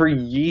 For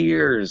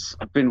years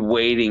I've been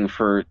waiting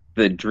for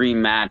the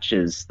dream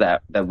matches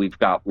that we've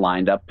got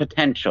lined up,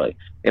 potentially,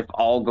 if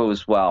all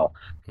goes well.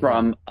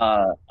 From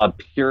a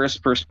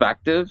purist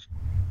perspective,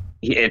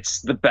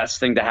 it's the best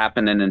thing to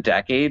happen in a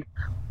decade.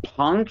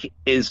 Punk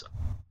is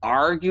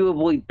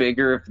arguably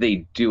bigger if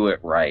they do it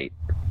right.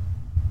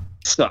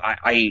 So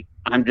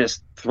I'm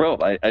just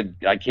thrilled.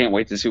 I can't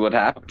wait to see what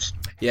happens.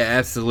 Yeah,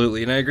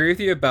 absolutely. And I agree with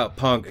you about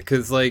Punk,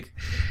 because like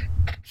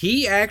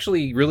he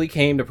actually really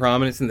came to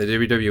prominence in the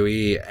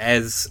WWE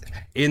as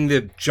in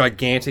the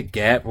gigantic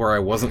gap where I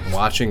wasn't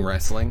watching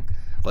wrestling,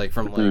 like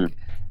from like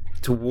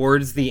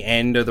towards the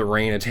end of the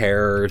Reign of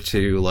Terror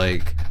to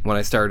like when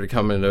I started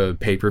coming to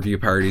pay-per-view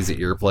parties at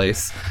your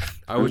place.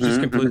 I was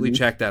just completely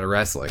checked out of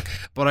wrestling,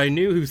 but I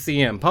knew who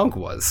CM Punk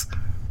was.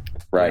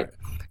 Right.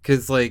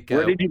 Because like,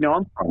 where did you know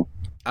him from?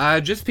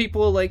 Just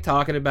people like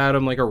talking about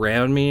him like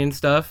around me and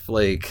stuff,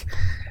 like,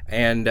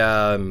 and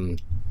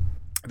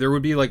there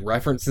would be like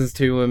references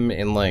to him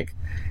in like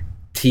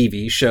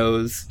TV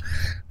shows.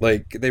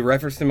 Like they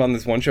referenced him on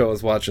this one show I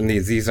was watching, the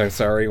Aziz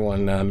Ansari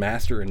one,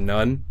 Master and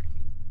None.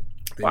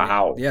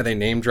 Wow. Yeah, they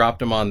name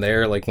dropped him on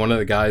there. Like one of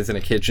the guys in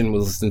a kitchen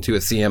was listening to a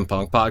CM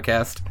Punk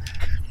podcast.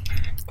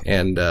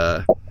 And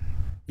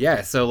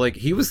yeah, so like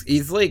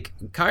he's like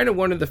kind of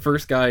one of the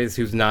first guys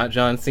who's not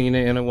John Cena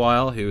in a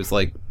while, who's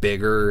like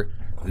bigger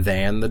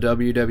than the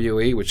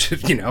WWE, which,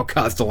 you know,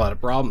 caused a lot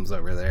of problems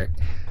over there.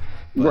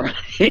 But,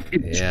 right.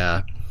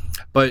 Yeah.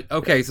 But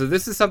okay, so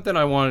this is something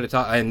I wanted to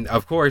talk, and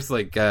of course,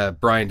 like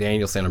Bryan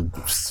Danielson,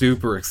 I'm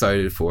super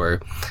excited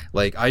for.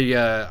 Like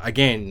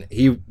again,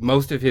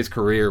 most of his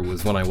career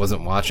was when I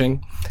wasn't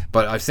watching,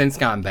 but I've since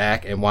gone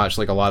back and watched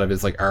like a lot of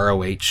his like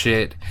ROH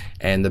shit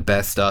and the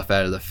best stuff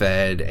out of the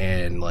Fed,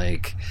 and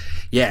like,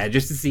 yeah,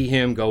 just to see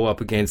him go up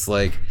against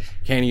like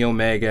Kenny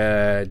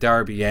Omega,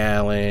 Darby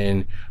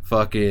Allin,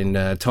 fucking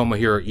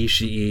Tomohiro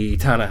Ishii,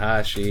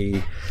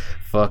 Tanahashi,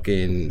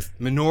 fucking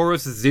Minoru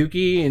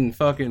Suzuki, and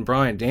fucking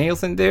Bryan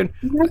Danielson, dude.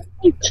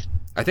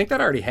 I think that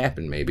already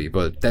happened, maybe,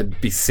 but that'd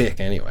be sick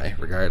anyway,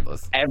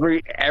 regardless.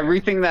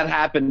 Everything that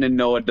happened in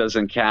Noah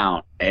doesn't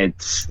count. And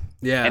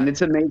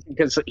it's amazing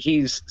because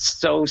he's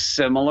so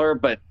similar,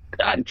 but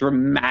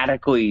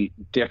dramatically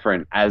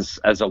different as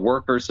a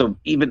worker. So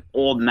even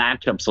old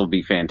matchups will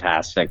be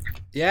fantastic.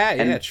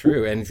 Yeah,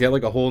 true. And he's got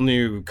like a whole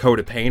new coat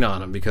of paint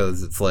on him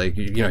because it's like,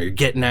 you know, you're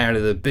getting out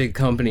of the big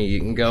company. You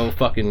can go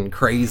fucking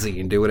crazy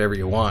and do whatever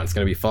you want. It's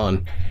gonna be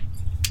fun.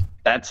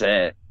 That's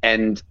it.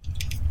 And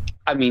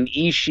I mean,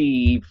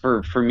 Ishii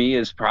for me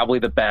is probably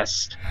the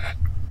best.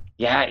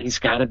 Yeah, he's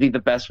got to be the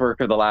best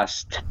worker the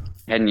last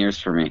 10 years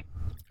for me.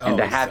 And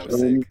to have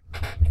him,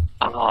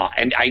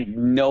 and I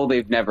know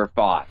they've never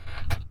fought.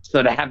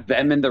 So to have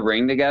them in the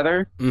ring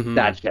together,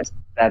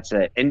 that's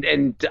it.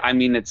 And I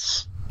mean,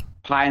 it's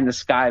pie in the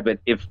sky, but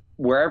if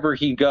wherever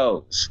he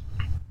goes,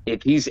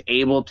 if he's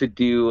able to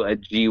do a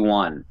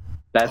G1,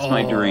 that's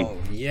my dream.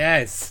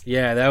 Yes.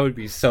 Yeah, that would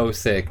be so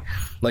sick.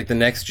 Like the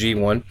next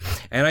G1.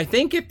 And I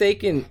think if they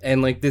can,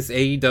 and like this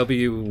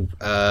AEW,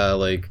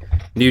 like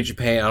New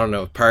Japan, I don't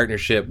know,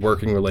 partnership,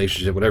 working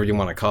relationship, whatever you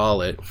want to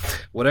call it,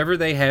 whatever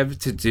they have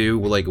to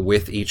do like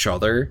with each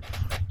other,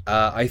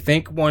 I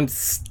think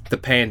once the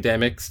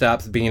pandemic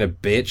stops being a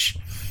bitch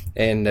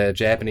and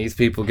Japanese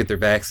people get their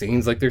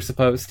vaccines like they're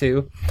supposed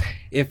to,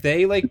 if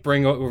they like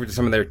bring over to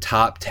some of their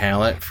top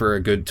talent for a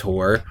good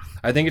tour,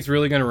 I think it's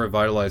really going to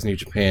revitalize New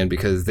Japan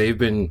because they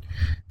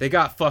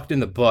got fucked in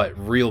the butt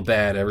real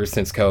bad ever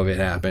since COVID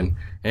happened,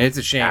 and it's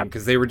a shame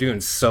because they were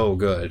doing so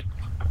good.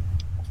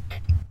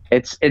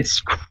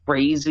 It's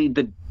crazy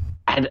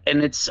and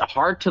it's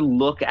hard to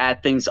look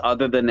at things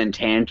other than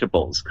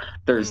intangibles.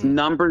 There's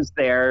numbers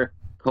there.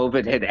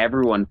 COVID hit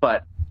everyone,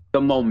 but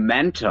the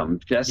momentum,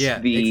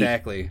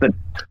 the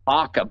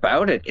talk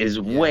about it is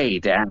way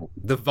down.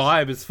 The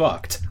vibe is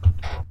fucked.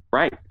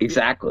 Right,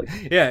 exactly.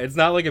 Yeah, it's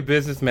not like a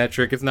business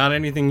metric. It's not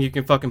anything you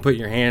can fucking put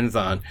your hands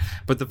on.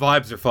 But the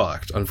vibes are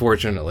fucked,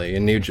 unfortunately,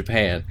 in New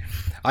Japan.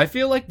 I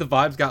feel like the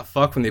vibes got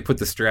fucked when they put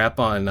the strap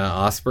on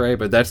Ospreay,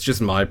 but that's just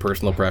my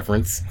personal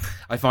preference.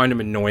 I find him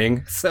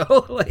annoying.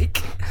 So,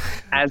 like,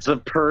 as a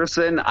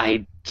person,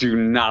 I do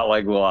not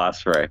like Will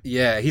Ospreay.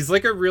 Yeah, he's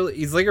like a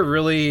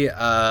really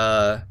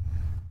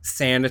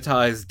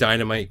sanitized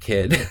Dynamite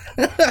Kid.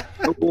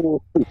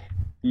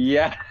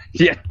 Yeah,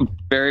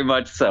 very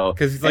much so.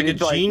 Because he's like a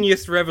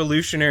genius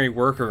revolutionary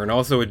worker and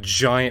also a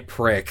giant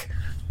prick.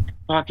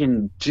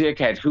 Fucking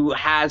dickhead who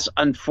has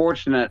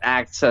unfortunate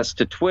access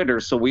to Twitter,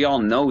 so we all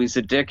know he's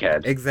a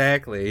dickhead.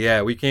 Exactly,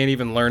 yeah. We can't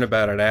even learn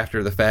about it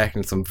after the fact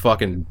in some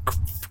fucking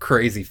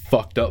crazy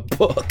fucked up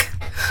book.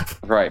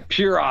 Right,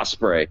 pure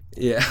Ospreay.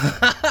 Yeah.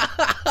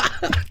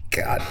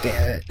 God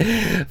damn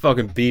it.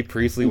 Fucking B.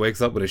 Priestley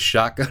wakes up with a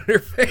shotgun in her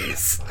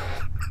face.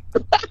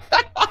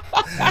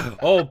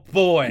 Oh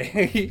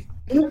boy.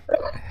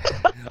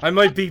 I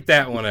might beat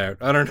that one out.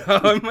 I don't know.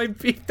 I might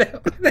beat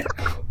that one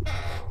out.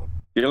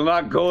 You're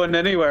not going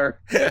anywhere.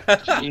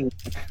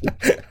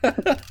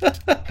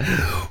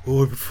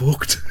 Oh, I'm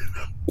fucked.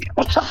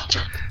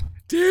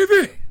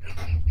 Davey!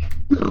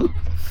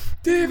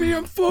 Davey,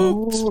 I'm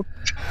fucked.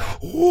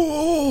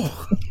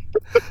 Oh,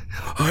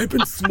 I've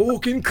been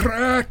smoking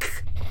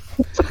crack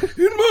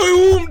in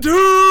my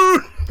hometown.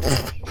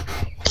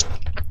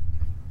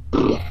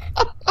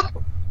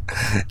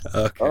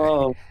 Okay.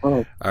 Oh.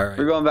 All right.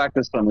 We're going back to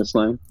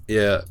SummerSlam.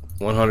 Yeah,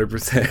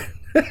 100%.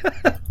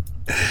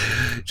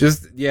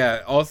 Just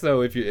yeah.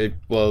 Also,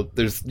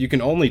 you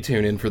can only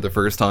tune in for the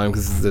first time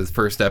because this is his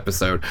first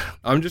episode.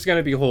 I'm just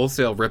gonna be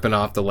wholesale ripping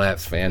off the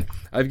Laps fan.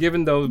 I've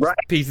given those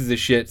pieces of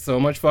shit so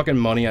much fucking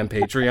money on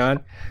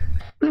Patreon.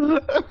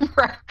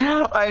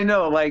 I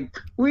know, like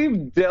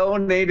we've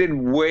donated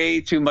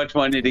way too much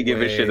money to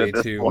give a shit at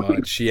this point.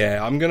 Much.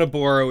 Yeah, I'm gonna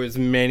borrow as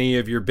many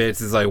of your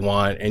bits as I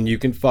want, and you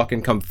can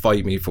fucking come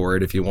fight me for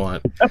it if you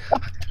want.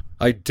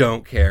 I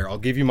don't care. I'll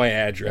give you my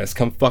address.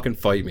 Come fucking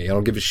fight me. I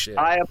don't give a shit.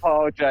 I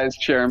apologize,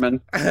 Chairman.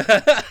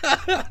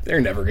 They're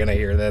never gonna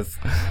hear this.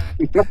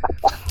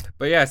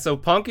 But yeah, so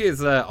Punk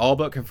is all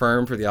but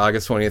confirmed for the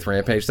August 20th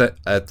Rampage set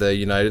at the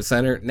United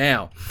Center.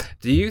 Now,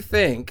 do you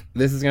think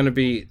this is gonna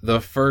be the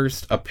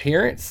first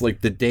appearance,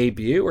 like the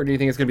debut, or do you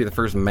think it's gonna be the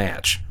first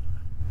match?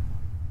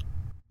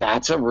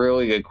 That's a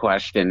really good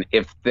question.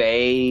 If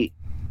they,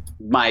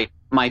 my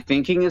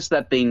thinking is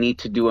that they need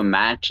to do a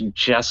match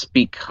just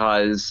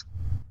because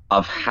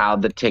of how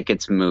the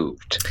tickets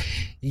moved.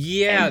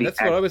 Yeah,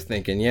 that's what I was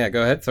thinking. Yeah,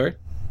 go ahead. Sorry.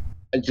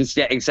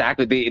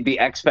 Exactly. The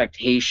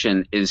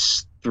expectation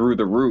is through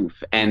the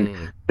roof,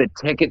 and the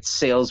ticket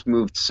sales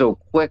moved so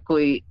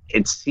quickly.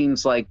 It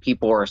seems like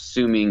people are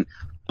assuming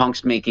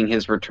Punk's making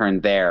his return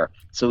there.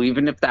 So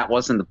even if that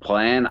wasn't the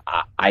plan,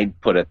 I'd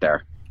put it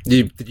there.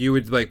 You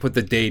would like put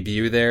the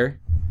debut there?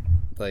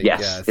 Like,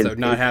 yes. So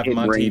not have him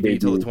on TV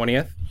till the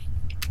 20th?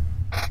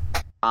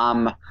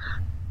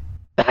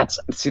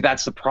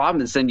 That's the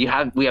problem, is then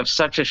we have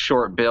such a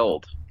short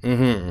build.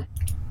 Mm-hmm.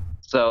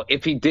 So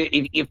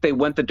if they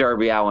went the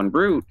Darby Allin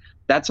route,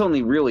 that's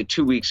only really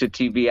 2 weeks of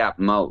TV at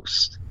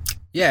most.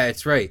 Yeah,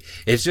 it's right.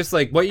 It's just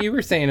like what you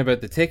were saying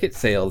about the ticket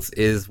sales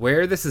is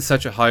where this is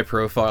such a high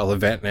profile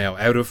event now,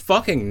 out of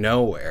fucking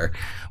nowhere,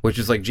 which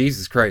is like,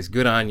 Jesus Christ,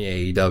 good on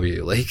you,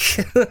 AEW.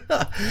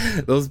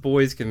 Like, those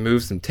boys can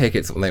move some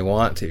tickets when they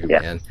want to,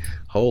 man.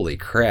 Holy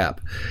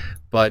crap.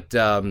 But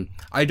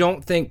I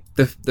don't think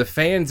the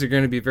fans are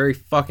going to be very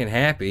fucking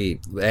happy.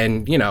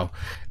 And, you know,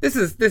 this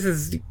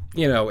is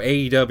you know,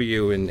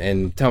 AEW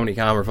and Tony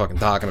Khan are fucking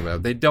talking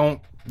about. They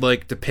don't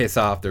like to piss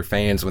off their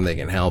fans when they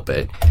can help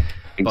it.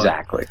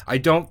 Exactly. But I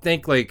don't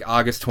think like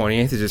August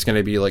 20th is just going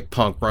to be like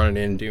Punk running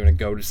in, doing a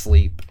go to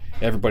sleep.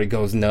 Everybody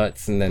goes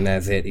nuts, and then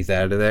that's it. He's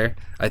out of there.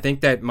 I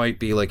think that might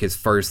be like his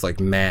first like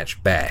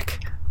match back.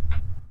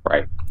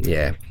 Right.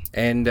 Yeah.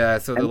 And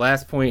so the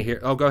last point here.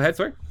 Oh, go ahead,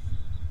 sorry.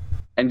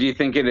 And do you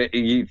think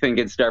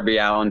it's Darby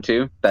Allin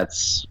too?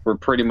 We're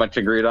pretty much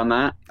agreed on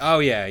that. Oh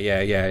yeah.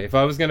 If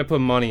I was gonna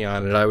put money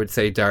on it, I would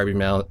say Darby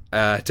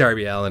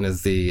Allin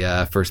is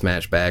the first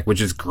match back,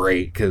 which is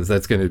great because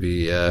that's gonna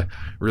be a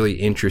really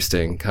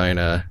interesting kind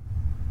of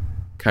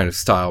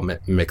style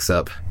mix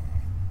up.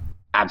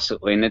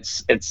 Absolutely, and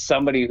it's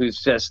somebody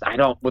who's just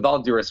with all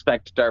due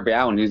respect to Darby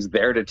Allin, who's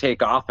there to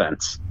take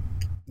offense.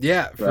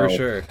 Yeah, for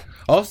sure.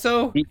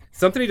 Also,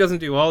 something he doesn't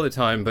do all the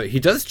time, but he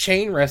does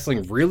chain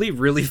wrestling really,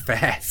 really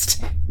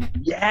fast.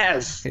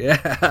 Yes.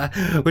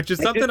 Yeah, which is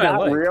something I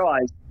like. I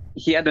realized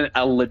he had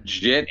a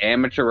legit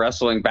amateur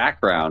wrestling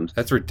background.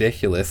 That's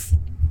ridiculous.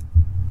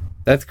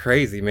 That's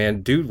crazy,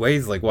 man. Dude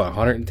weighs like, what,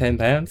 110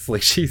 pounds?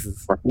 Like,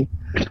 Jesus.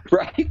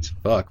 Right?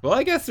 Fuck. Well,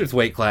 I guess there's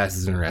weight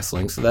classes in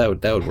wrestling, so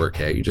that would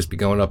work out. You'd just be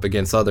going up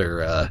against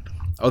other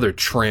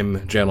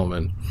trim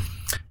gentlemen.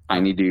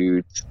 Tiny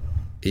dudes.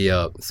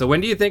 Yep. So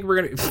when do you think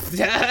we're gonna?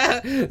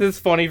 It's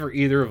funny for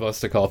either of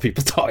us to call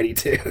people tiny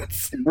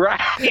dudes. Right?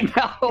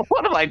 No,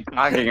 what am I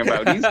talking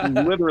about? He's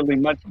literally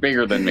much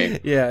bigger than me.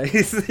 Yeah,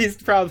 he's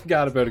probably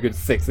got about a good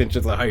 6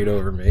 inches of height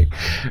over me,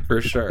 for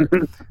sure.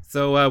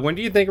 So when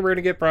do you think we're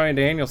gonna get Bryan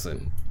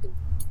Danielson?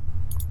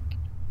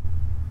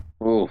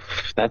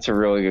 Oof, that's a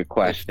really good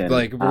question.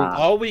 Like,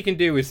 all we can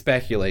do is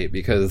speculate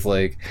because,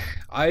 like,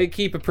 I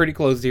keep a pretty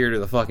close ear to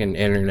the fucking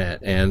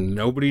internet, and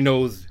nobody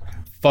knows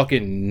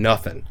fucking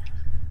nothing.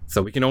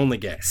 So we can only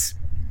guess.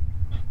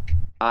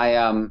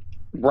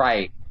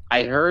 Right.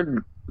 I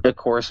heard, of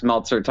course,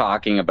 Meltzer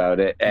talking about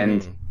it,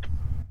 and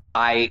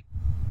I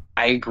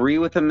agree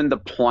with him in the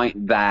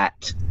point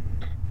that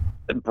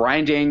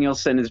Bryan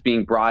Danielson is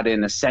being brought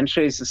in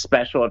essentially as a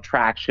special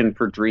attraction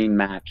for dream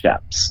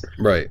matchups.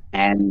 Right.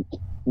 And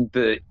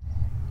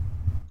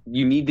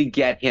you need to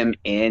get him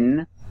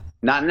in,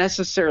 not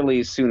necessarily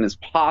as soon as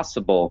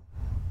possible,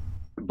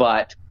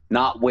 but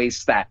not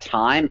waste that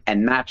time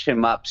and match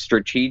him up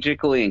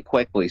strategically and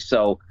quickly.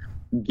 So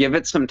give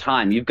it some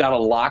time. You've got a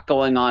lot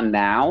going on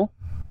now,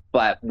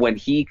 but when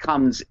he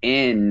comes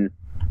in,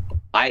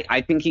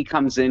 I think he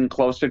comes in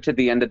closer to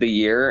the end of the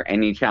year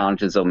and he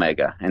challenges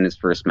Omega in his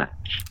first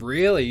match.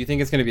 Really? You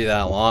think it's going to be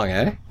that long,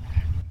 eh?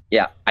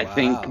 Yeah, I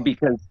think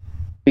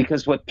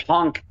because with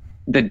Punk,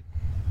 the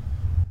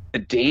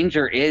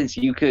danger is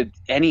you could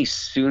any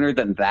sooner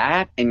than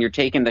that, and you're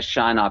taking the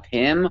shine off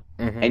him,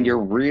 and you're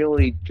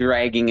really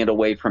dragging it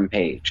away from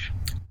Paige.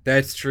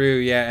 That's true,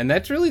 yeah, and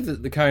that's really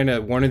the kind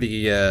of one of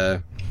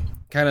the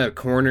kind of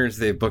corners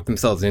they've booked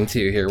themselves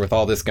into here with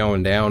all this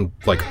going down,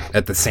 like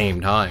at the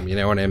same time. You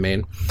know what I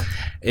mean?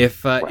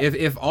 If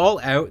All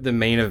Out, the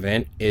main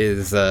event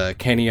is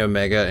Kenny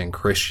Omega and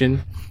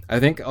Christian, I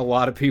think a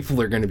lot of people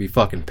are going to be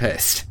fucking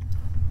pissed.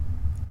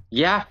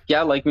 Yeah,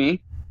 like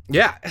me.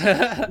 Yeah.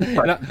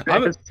 No,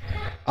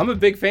 I'm a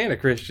big fan of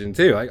Christian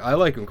too. I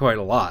like him quite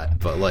a lot,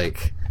 but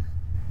like,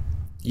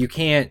 you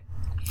can't.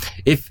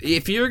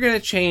 If you're gonna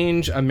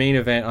change a main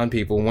event on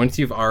people once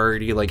you've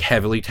already like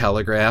heavily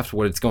telegraphed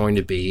what it's going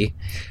to be,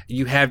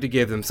 you have to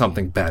give them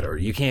something better.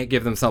 You can't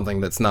give them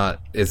something that's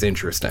not as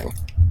interesting.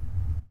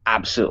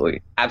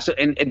 Absolutely.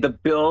 And the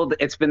build,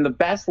 it's been the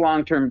best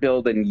long-term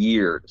build in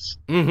years.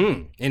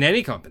 Mm-hmm. In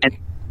any company.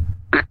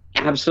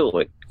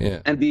 Absolutely. Yeah.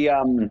 And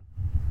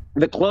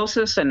the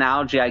closest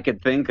analogy I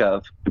could think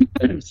of,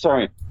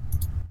 sorry,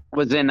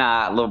 was in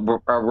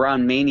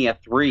around Mania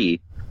 3,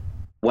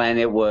 when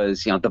it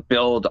was, the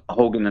build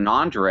Hogan and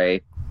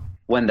Andre,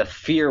 when the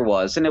fear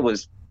was, and it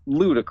was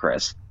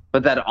ludicrous,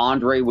 but that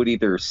Andre would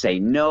either say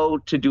no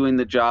to doing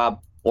the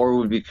job or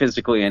would be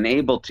physically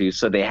unable to.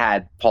 So they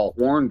had Paul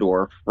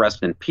Orndorff,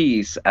 rest in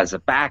peace, as a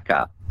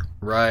backup.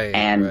 Right.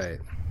 And right.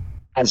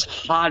 As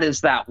hot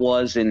as that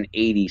was in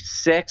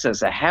 '86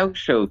 as a house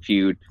show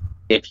feud,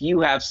 if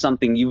you have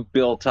something you've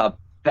built up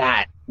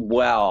that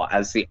well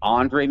as the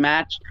Andre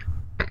match,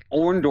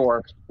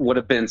 Orndorff would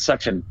have been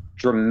such a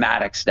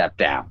dramatic step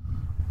down.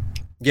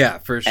 Yeah,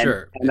 for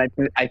sure.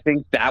 And I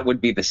think that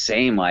would be the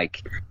same.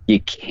 Like, you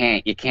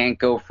can't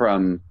go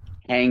from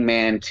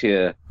Hangman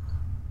to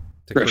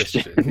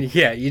Christian.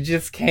 Yeah, you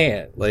just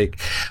can't. Like,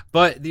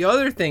 but the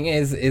other thing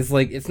is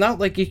like, it's not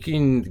like you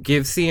can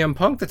give CM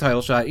Punk the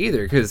title shot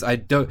either, because I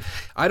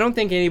don't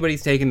think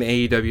anybody's taking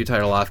the AEW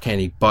title off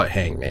Kenny but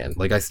Hangman.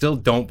 Like, I still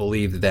don't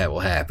believe that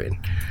will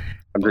happen.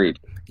 Agreed.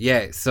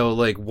 Yeah, so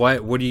like,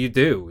 what do you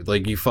do?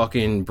 Like, you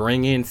fucking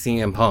bring in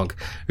CM Punk,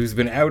 who's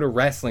been out of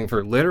wrestling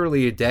for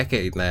literally a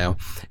decade now,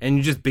 and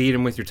you just beat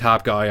him with your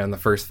top guy on the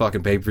first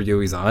fucking pay-per-view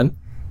he's on?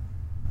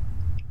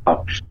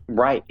 Oh,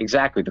 right,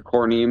 exactly. The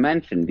corner you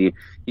mentioned. They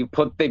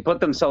put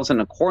themselves in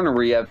a corner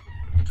where you have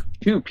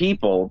two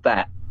people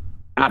that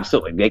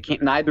absolutely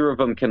neither of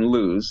them can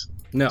lose.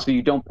 No. So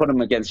you don't put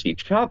them against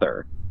each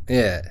other.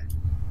 Yeah.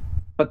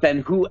 But then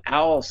who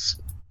else,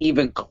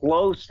 even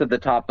close to the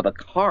top of the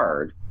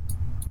card,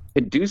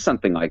 could do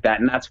something like that?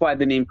 And that's why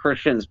the name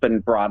Christian has been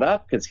brought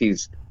up, because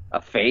he's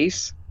a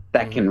face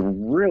that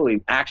can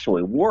really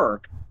actually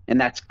work. And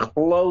that's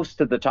close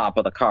to the top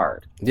of the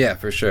card. Yeah,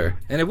 for sure.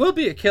 And it will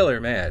be a killer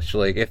match,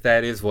 like, if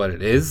that is what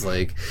it is.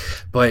 Like,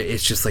 but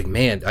it's just like,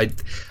 man,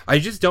 I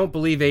just don't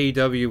believe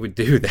AEW would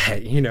do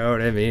that. You know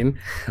what I mean?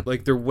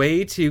 Like, they're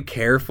way too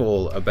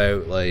careful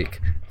about, like,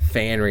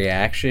 fan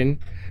reaction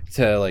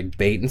to, like,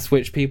 bait and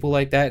switch people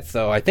like that.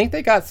 So I think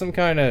they got some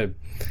kind of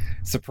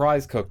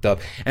surprise cooked up.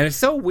 And it's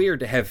so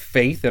weird to have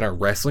faith in a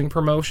wrestling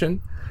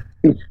promotion.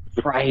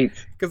 Right.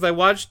 Because I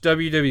watched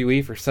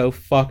WWE for so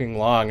fucking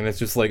long, and it's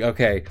just like,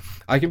 okay,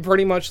 I can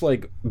pretty much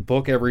like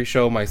book every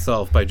show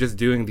myself by just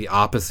doing the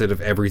opposite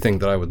of everything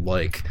that I would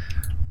like.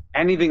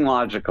 Anything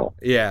logical.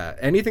 Yeah,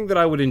 anything that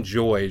I would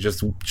enjoy,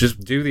 just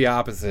do the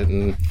opposite,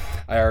 and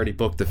I already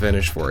booked the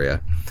finish for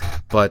you.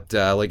 But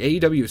like,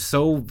 AEW is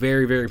so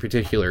very, very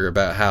particular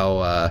about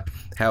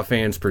how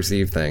fans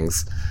perceive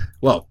things.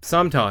 Well,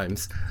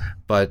 sometimes,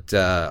 but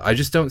I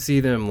just don't see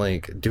them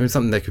like doing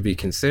something that could be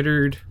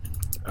considered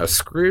a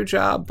screw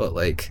job, but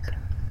like,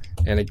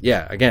 and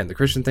yeah, again, the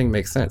Christian thing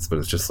makes sense, but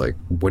it's just like,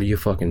 what do you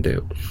fucking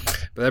do?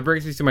 But that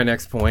brings me to my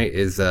next point,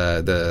 is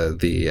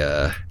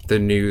the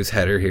news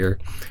header here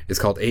is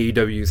called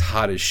AEW's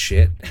hot as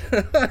shit.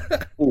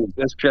 Ooh,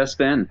 this just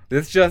in.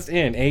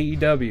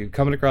 AEW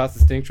coming across the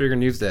Stink Trigger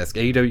news desk.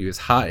 AEW is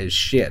hot as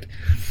shit.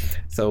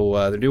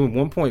 So they're doing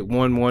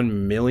 1.11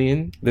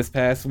 million this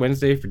past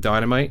Wednesday for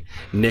Dynamite.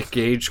 Nick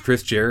Gage,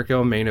 Chris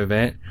Jericho main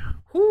event.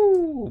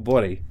 Whoo,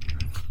 buddy.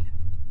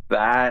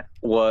 That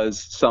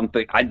was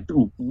something.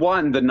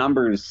 The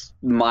numbers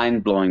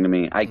mind-blowing to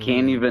me. I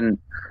can't even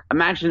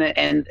imagine it.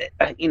 And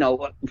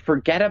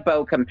forget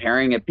about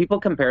comparing it. People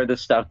compare this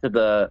stuff to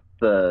the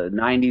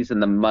 90s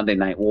and the Monday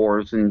Night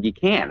Wars, and you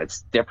can't.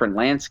 It's different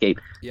landscape.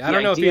 Yeah, I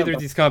don't know if either of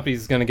these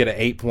companies is going to get an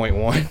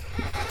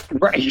 8.1.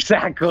 Right,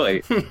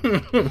 exactly.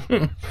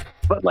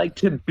 But like,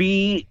 to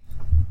be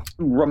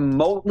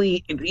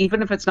remotely,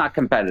 even if it's not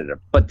competitive,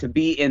 but to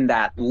be in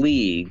that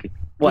league,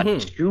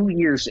 2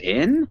 years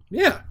in?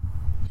 Yeah.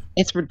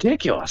 It's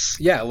ridiculous.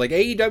 Yeah, like,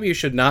 AEW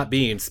should not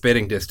be in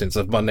spitting distance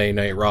of Monday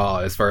Night Raw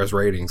as far as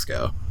ratings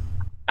go.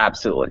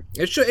 Absolutely.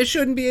 It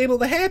shouldn't be able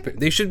to happen.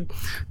 They should,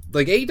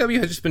 like, AEW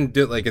has just been,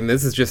 like, and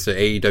this is just an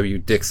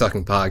AEW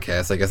dick-sucking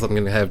podcast. I guess I'm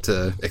going to have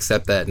to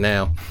accept that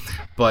now.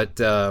 But,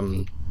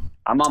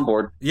 I'm on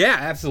board. Yeah,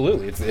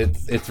 absolutely.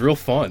 It's real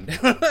fun.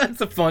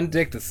 It's a fun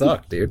dick to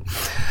suck, dude.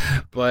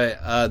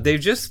 But they've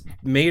just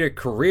made a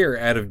career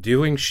out of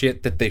doing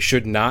shit that they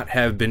should not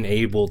have been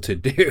able to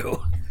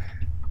do.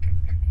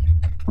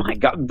 My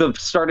God,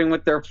 starting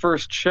with their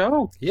first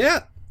show.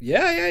 Yeah.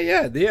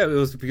 It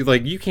was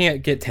like, you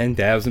can't get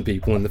 10,000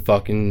 people in the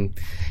fucking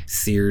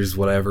Sears,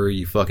 whatever,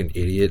 you fucking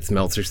idiots,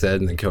 Meltzer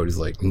said. And then Cody's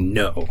like,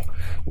 no,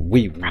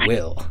 we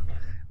will.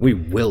 We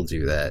will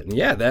do that. And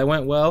yeah, that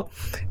went well.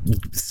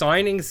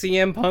 Signing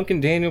CM Punk and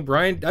Daniel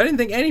Bryan, I didn't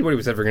think anybody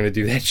was ever going to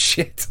do that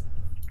shit.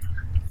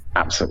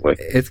 Absolutely.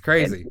 It's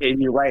crazy.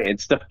 And you're right.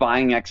 It's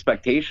defying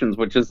expectations,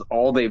 which is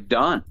all they've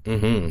done.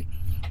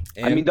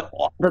 Mm-hmm. I mean,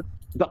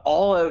 the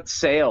all-out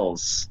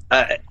sales,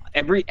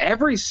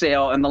 every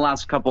sale in the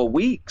last couple of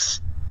weeks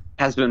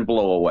has been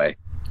blow away.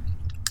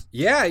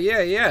 Yeah.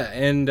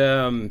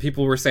 And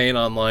people were saying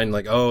online,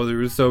 like, oh, there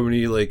was so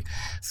many, like,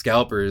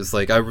 scalpers.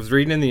 Like, I was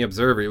reading in the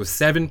Observer, it was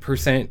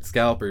 7%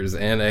 scalpers,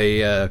 and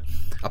a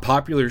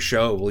popular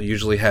show will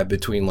usually have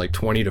between, like,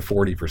 20 to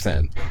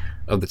 40%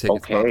 of the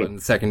tickets pop in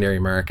the secondary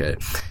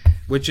market.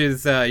 Which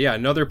is,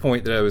 another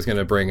point that I was going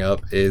to bring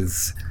up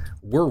is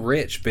we're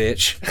rich,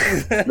 bitch.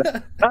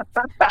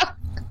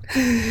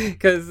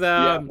 Because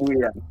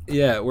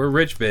we're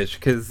rich, bitch.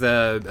 Because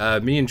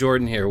me and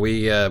Jordan here,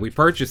 we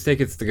purchased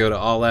tickets to go to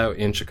All Out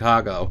in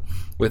Chicago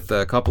with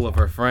a couple of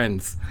our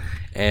friends,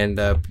 and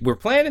we're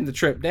planning the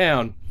trip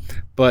down,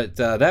 but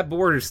that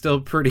border's still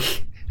pretty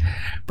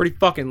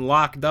fucking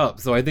locked up.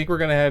 So I think we're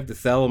gonna have to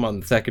sell them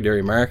on the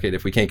secondary market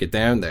if we can't get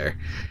down there.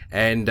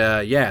 And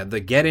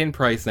the get-in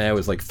price now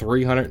is like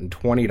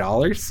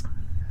 $320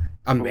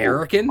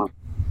 American.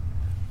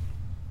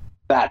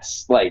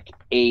 That's like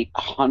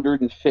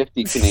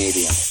 850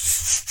 Canadian.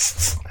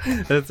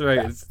 That's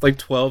right. It's like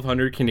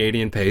 1,200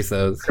 Canadian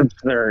pesos.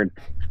 Absurd.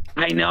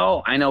 I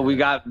know. We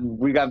got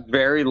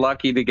very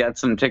lucky to get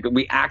some tickets.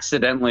 We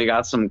accidentally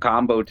got some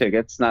combo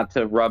tickets, not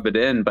to rub it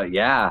in, but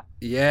yeah.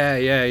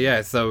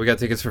 Yeah. So we got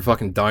tickets for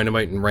fucking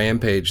Dynamite and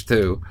Rampage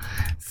too.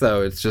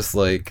 So it's just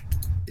like,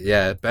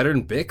 yeah, better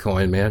than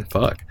Bitcoin, man.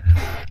 Fuck.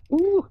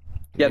 Ooh.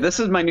 Yeah, this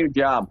is my new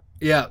job.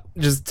 Yeah,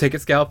 just ticket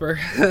scalper.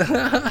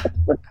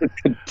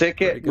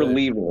 Ticket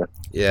reliever.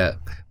 Yeah,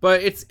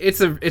 but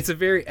it's a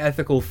very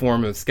ethical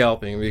form of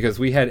scalping because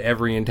we had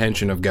every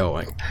intention of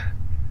going.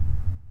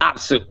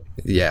 Absolutely.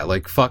 Yeah,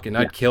 like fucking,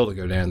 I'd kill to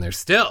go down there.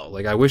 Still,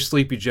 like I wish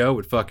Sleepy Joe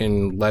would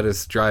fucking let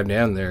us drive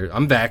down there.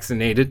 I'm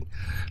vaccinated.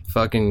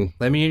 Fucking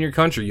let me in your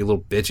country, you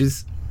little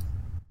bitches.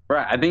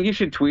 Right. I think you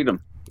should tweet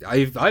him.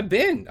 I've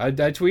been. I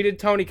tweeted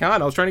Tony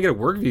Khan. I was trying to get a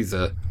work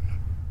visa.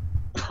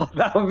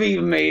 That would be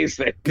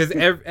amazing. Because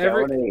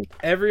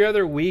every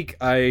other week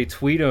I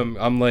tweet him,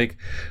 I'm like,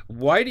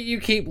 why do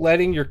you keep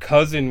letting your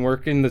cousin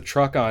work in the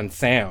truck on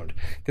sound?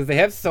 Because they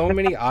have so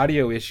many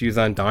audio issues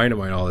on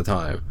Dynamite all the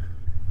time.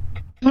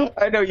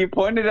 I know, you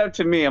pointed out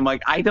to me. I'm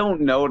like, I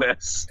don't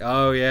notice.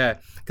 Oh, yeah.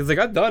 Because like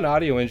I've done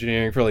audio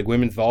engineering for like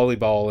women's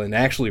volleyball and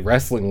actually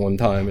wrestling one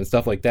time and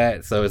stuff like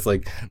that. So it's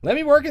like, let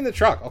me work in the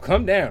truck. I'll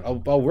come down.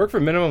 I'll work for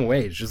minimum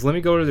wage. Just let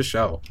me go to the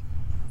show.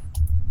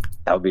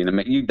 That would be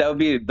that would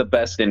be the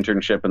best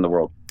internship in the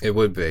world. It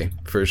would be,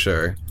 for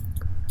sure.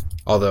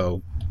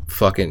 Although,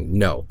 fucking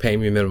no, pay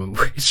me minimum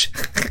wage.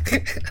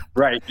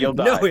 Right, you'll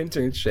die. No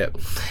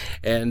internship.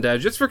 And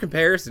just for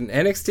comparison,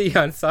 NXT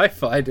on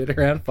Sci-Fi did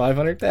around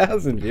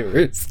 500,000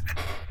 viewers.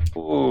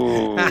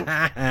 Ooh.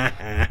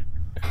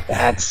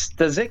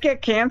 Does it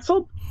get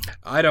canceled?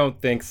 I don't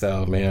think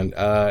so, man.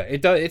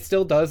 It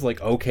still does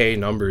like okay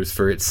numbers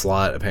for its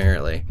slot,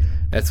 apparently.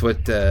 That's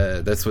what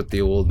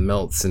the old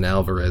Meltz and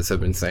Alvarez have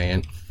been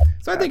saying.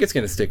 So I think it's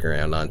going to stick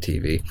around on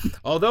TV.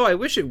 Although I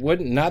wish it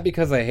wouldn't, not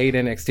because I hate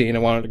NXT and I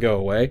want it to go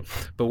away,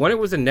 but when it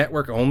was a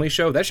network-only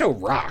show, that show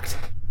rocked.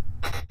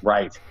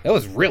 Right. That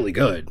was really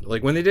good.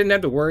 Like, when they didn't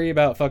have to worry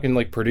about fucking,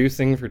 like,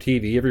 producing for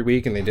TV every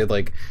week and they did,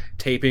 like,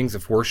 tapings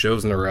of 4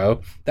 shows in a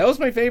row, that was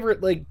my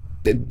favorite, like,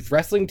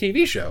 wrestling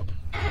TV show.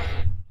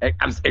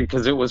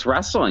 Because it was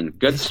wrestling.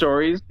 Good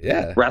stories.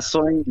 Yeah.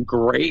 Wrestling,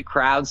 great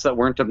crowds that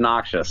weren't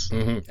obnoxious.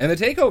 Mm-hmm. And the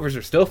takeovers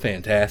are still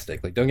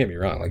fantastic. Like, don't get me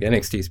wrong. Like,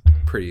 NXT's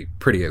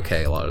pretty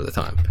okay a lot of the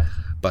time.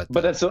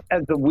 But as a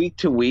week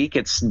to week,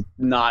 it's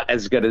not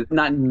as good as,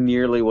 not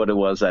nearly what it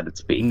was at its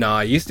peak.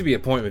 Nah, it used to be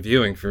appointment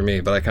viewing for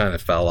me, but I kind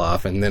of fell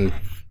off. And then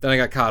I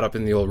got caught up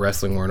in the old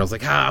wrestling war, and I was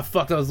like,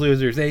 fuck those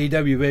losers.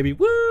 AEW, baby.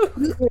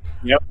 Woo!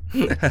 Yep.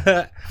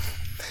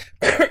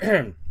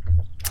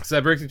 So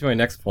that brings me to my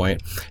next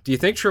point. Do you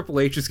think Triple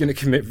H is going to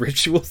commit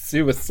ritual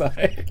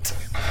suicide?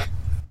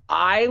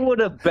 I would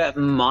have bet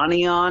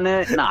money on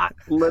it. Not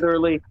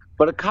literally,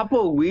 but a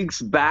couple of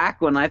weeks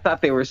back when I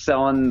thought they were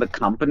selling the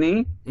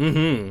company,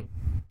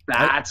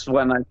 that's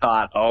when I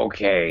thought,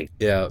 okay.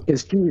 Yeah.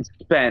 Because he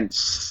spent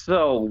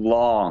so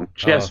long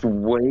just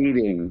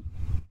waiting.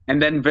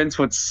 And then Vince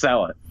would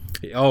sell it.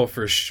 Oh,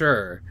 for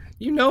sure.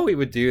 You know he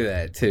would do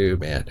that too,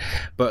 man.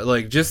 But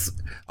like,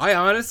 I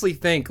honestly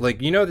think,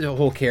 like, you know the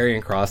whole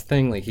Karrion Kross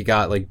thing, like he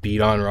got like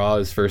beat on Raw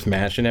his first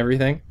match and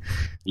everything.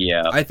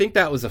 Yeah. I think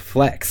that was a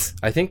flex.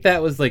 I think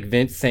that was like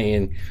Vince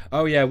saying,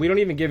 "Oh yeah, we don't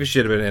even give a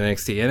shit about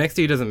NXT.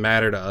 NXT doesn't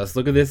matter to us.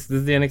 Look at this. This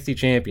is the NXT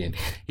champion.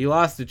 He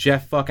lost to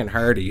Jeff fucking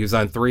Hardy, who's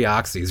on 3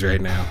 oxys right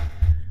now."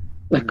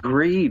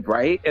 Agreed,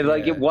 right?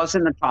 It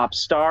wasn't a top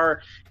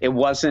star. It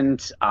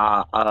wasn't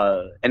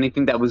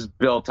anything that was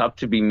built up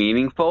to be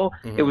meaningful.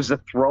 Mm-hmm. It was a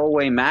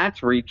throwaway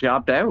match where he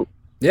jobbed out.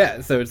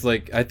 Yeah, so it's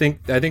like I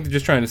think they're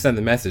just trying to send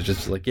the message.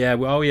 It's like, we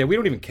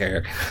don't even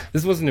care.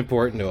 This wasn't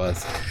important to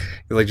us.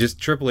 Like, just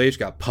Triple H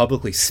got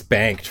publicly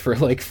spanked for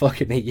like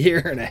fucking a year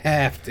and a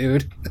half,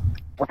 dude.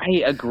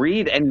 Right,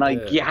 agreed. And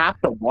like you have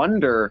to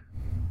wonder,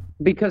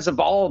 because of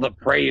all the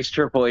praise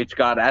Triple H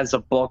got as a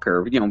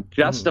booker,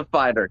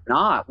 justified or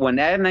not, when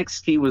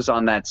NXT was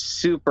on that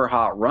super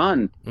hot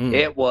run,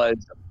 it was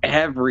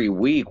every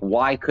week.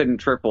 Why couldn't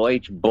Triple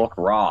H book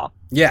Raw?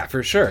 Yeah,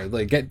 for sure.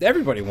 Like,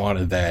 everybody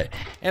wanted that.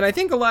 And I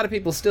think a lot of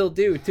people still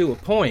do, to a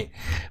point.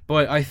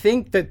 But I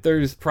think that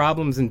there's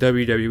problems in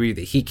WWE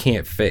that he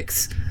can't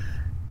fix.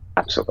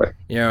 Absolutely.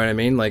 You know what I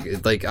mean? Like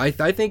I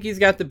think he's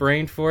got the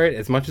brain for it.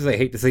 As much as I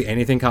hate to say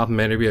anything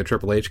complimentary of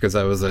Triple H, because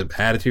I was an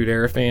Attitude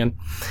Era fan,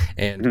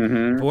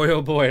 and boy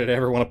oh boy did I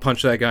ever want to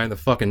punch that guy in the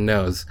fucking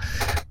nose.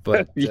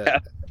 But yeah.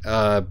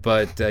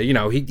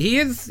 He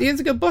is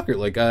a good booker.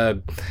 Like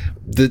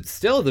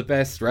still the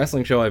best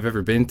wrestling show I've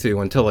ever been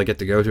to until I get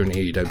to go to an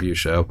AEW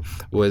show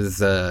was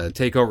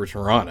TakeOver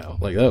Toronto.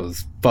 Like, that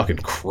was fucking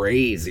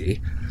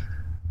crazy.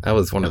 That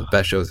was one of the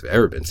best shows I've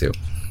ever been to.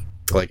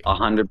 Like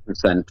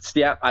 100%.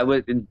 Yeah,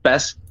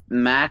 best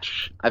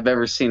match I've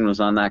ever seen was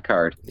on that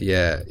card.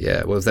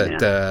 Yeah. Was that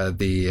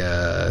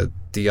the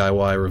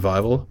DIY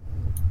revival?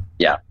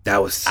 Yeah.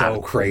 That was so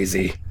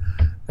crazy.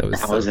 That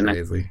was so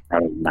crazy.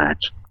 That was a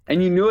match.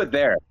 And you knew it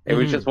there. It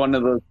was just one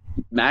of those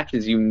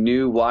matches you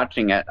knew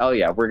watching it. Oh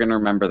yeah, we're gonna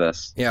remember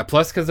this. Yeah,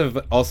 plus because of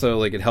also,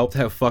 like, it helped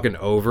how fucking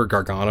over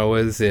Gargano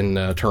was in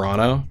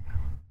Toronto.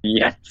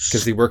 Yes.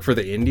 Because he worked for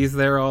the Indies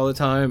there all the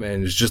time,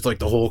 and it's just like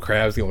the whole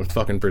crowd's going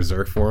fucking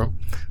berserk for him.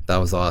 That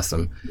was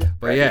awesome.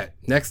 But yeah,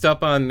 next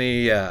up on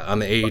the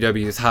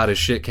AEW's hot as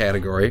shit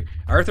category,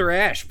 Arthur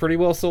Ashe, pretty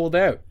well sold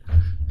out.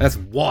 That's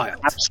wild.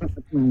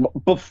 Absolutely.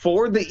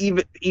 Before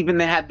even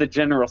they had the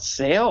general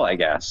sale, I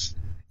guess.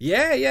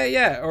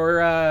 Yeah.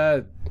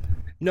 Or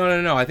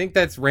no. I think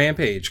that's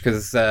Rampage,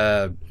 because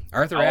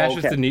Arthur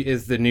Ashe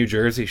is the New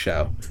Jersey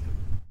show.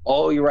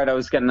 Oh, you're right. I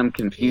was getting them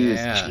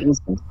confused. Yeah.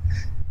 Jesus.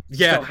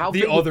 Yeah, so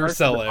the other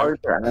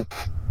sellout.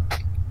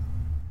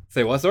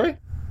 Say what, sorry?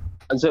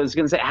 So I was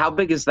going to say, how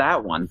big is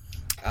that one?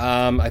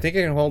 I think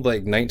it can hold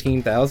like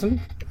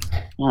 19,000.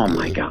 Oh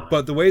my god.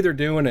 But the way they're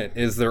doing it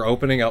is they're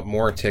opening up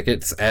more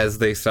tickets as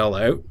they sell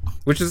out,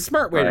 which is a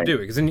smart way to do it,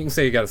 because then you can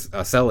say you got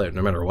a sellout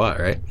no matter what,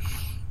 right?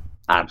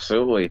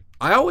 Absolutely.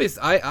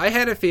 I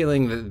had a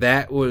feeling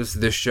that was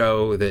the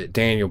show that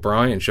Daniel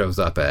Bryan shows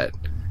up at.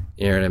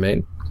 You know what I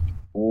mean?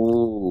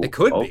 Ooh, it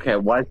could be. Okay,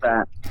 why's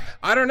that?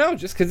 I don't know,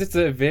 just because it's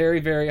a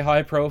very, very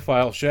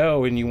high-profile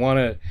show, and you want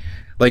to...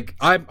 Like,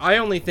 I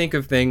only think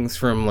of things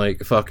from,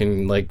 like,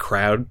 fucking, like,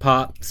 crowd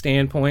pop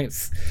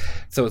standpoints.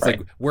 So it's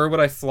like, where would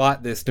I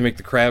slot this to make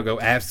the crowd go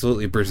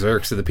absolutely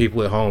berserk so the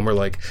people at home are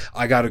like,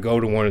 I gotta go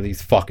to one of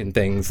these fucking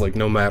things, like,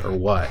 no matter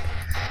what.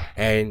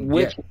 And,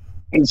 Which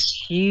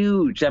is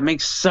huge. That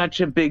makes such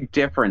a big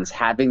difference,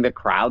 having the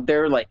crowd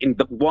there. Like,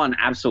 one,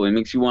 absolutely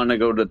makes you want to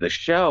go to the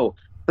show.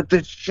 But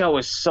the show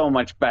is so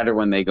much better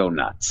when they go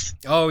nuts.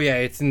 Oh yeah,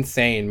 it's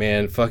insane,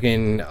 man.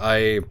 Fucking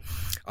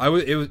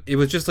it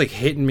was just like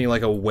hitting me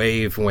like a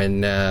wave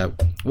when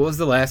what was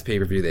the last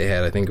pay-per-view they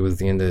had? I think it was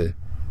the end of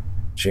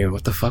June.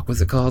 What the fuck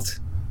was it called? It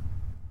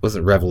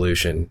wasn't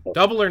Revolution.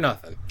 Double or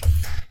Nothing.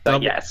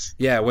 Yes.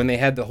 Yeah, when they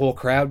had the whole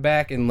crowd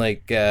back, and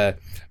like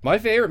my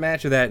favorite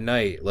match of that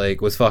night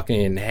like was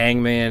fucking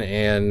Hangman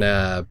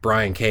and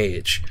Brian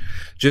Cage.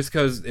 Just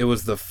because it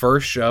was the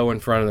first show in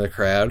front of the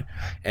crowd,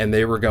 and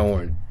they were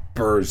going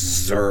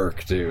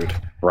berserk, dude.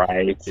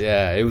 Right.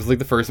 Yeah, it was like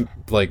the first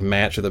like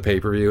match of the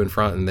pay-per-view in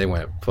front, and they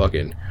went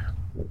fucking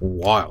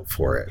wild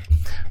for it.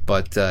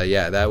 But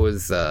yeah, that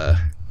was an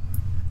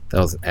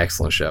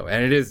excellent show,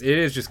 and it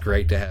is just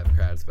great to have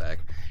crowds back.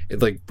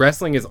 Like,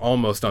 wrestling is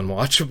almost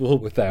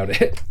unwatchable without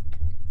it.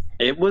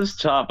 It was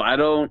tough.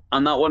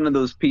 I'm not one of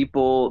those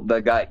people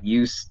that got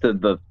used to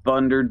the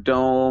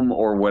Thunderdome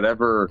or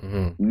whatever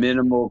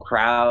minimal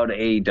crowd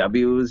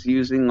AEW was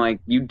using.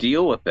 Like, you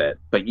deal with it,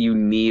 but you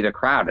need a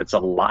crowd. It's a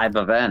live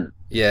event.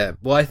 Yeah.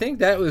 Well, I think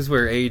that was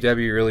where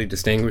AEW really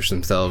distinguished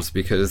themselves,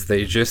 because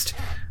they just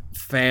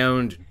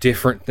found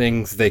different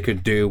things they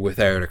could do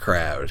without a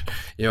crowd.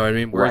 You know what I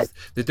mean? Whereas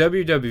the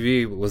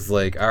WWE was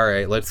like, all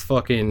right, let's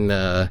fucking...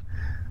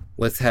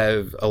 let's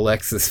have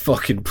Alexa's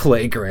fucking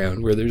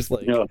playground where there's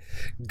like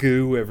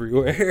goo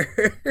everywhere.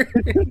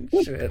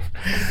 Shit.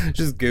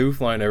 Just goo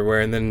flying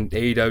everywhere. And then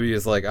AEW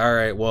is like, all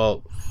right,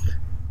 well,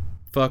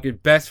 fucking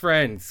best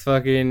friends,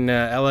 fucking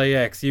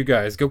LAX, you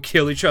guys go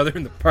kill each other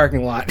in the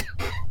parking lot.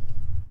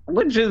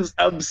 Which is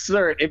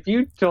absurd. If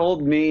you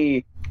told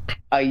me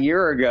a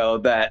year ago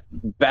that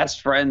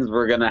best friends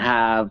were going to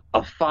have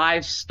a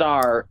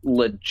 5-star,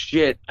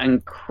 legit,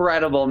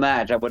 incredible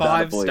match, I would not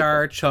have believed it.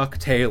 5-star Chuck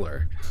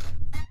Taylor.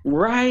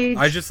 Right.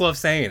 I just love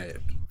saying it.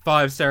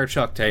 5-star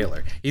Chuck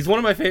Taylor. He's one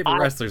of my favorite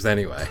wrestlers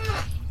anyway.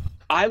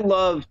 I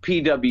love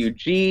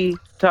PWG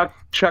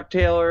Chuck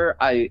Taylor.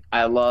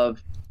 I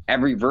love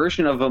every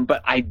version of him,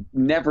 but I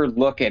never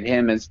look at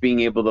him as being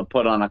able to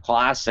put on a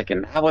classic,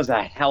 and that was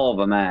a hell of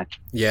a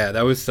match. Yeah,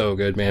 that was so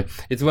good, man.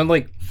 It's when,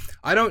 like,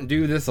 I don't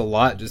do this a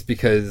lot just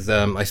because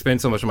I spend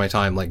so much of my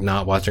time, like,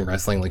 not watching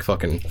wrestling, like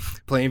fucking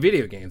playing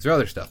video games or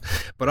other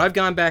stuff. But I've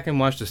gone back and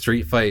watched a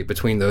street fight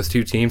between those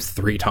two teams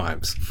 3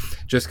 times.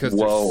 Just because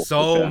there's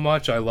so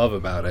much I love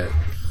about it.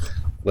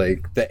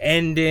 Like the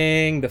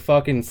ending, the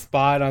fucking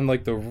spot on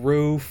like the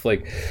roof,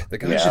 like the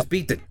guys just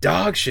beat the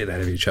dog shit out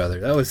of each other.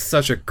 That was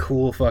such a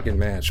cool fucking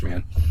match,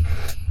 man.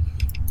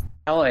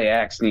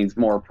 LAX needs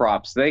more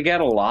props. They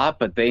get a lot,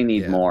 but they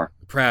need more.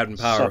 Proud and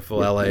powerful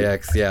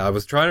LAX. Yeah, I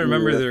was trying to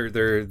remember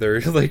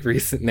their like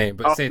recent name,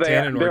 but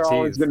Santana and Ortiz. They're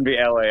always going to be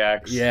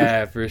LAX.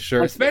 Yeah, for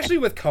sure. Especially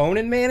with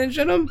Conan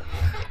managing them.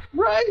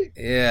 Right.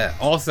 Yeah.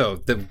 Also,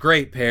 the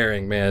great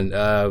pairing, man.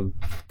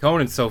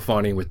 Conan's so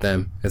funny with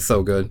them. It's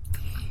so good.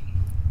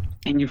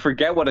 And you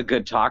forget what a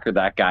good talker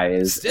that guy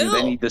is. Still. And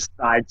then he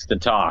decides to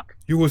talk.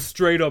 You was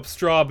straight up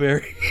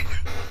strawberry.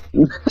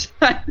 And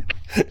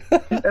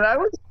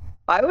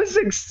I was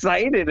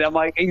excited. I'm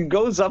like, he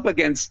goes up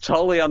against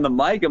Tully on the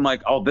mic. I'm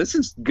like, oh, this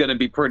is going to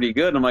be pretty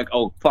good. I'm like,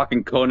 oh,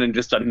 fucking Conan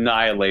just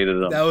annihilated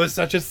him. That was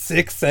such a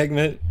sick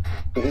segment.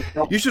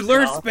 You should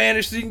learn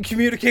Spanish so you can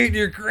communicate to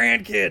your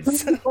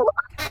grandkids.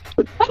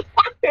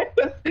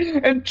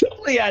 And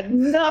Tully had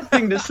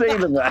nothing to say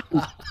to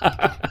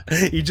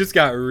that. He just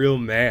got real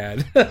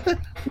mad.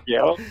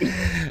 Yep.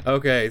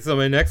 Okay, so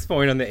my next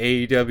point on the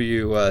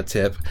AEW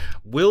tip.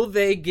 Will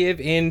they give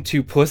in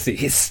to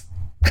pussies?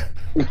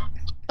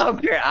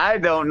 Okay, I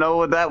don't know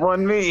what that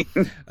one means.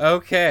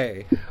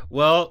 Okay,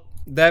 well,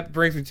 that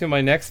brings me to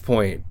my next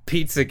point.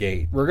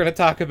 Pizzagate. We're going to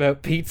talk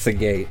about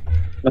Pizzagate.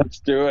 Let's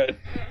do it.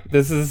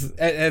 This is,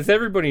 as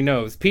everybody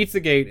knows,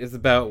 Pizzagate is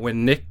about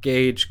when Nick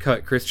Gage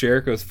cut Chris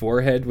Jericho's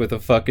forehead with a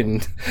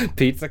fucking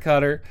pizza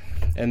cutter,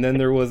 and then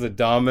there was a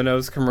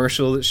Domino's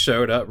commercial that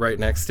showed up right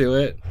next to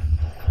it.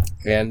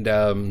 And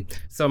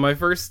so my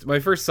first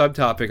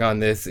subtopic on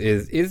this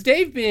is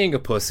Dave being a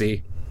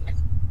pussy?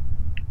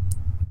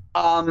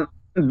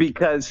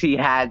 Because he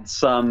had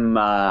some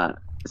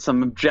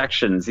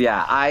objections.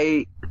 Yeah,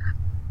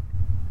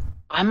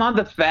 I'm on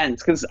the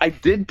fence because I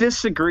did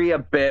disagree a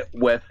bit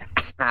with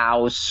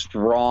how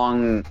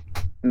strong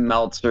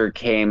Meltzer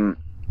came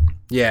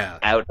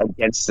out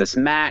against this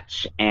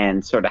match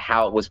and sort of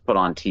how it was put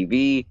on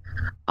TV.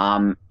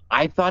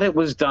 I thought it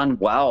was done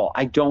well.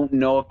 I don't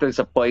know if there's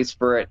a place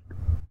for it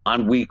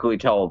on weekly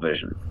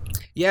television.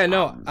 Yeah,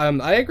 no,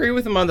 I agree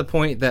with him on the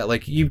point that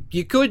like you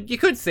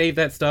could save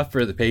that stuff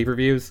for the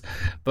pay-per-views,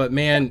 but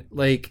man,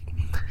 like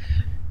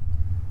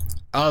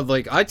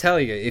I tell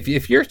you,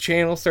 if you're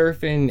channel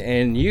surfing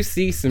and you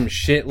see some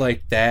shit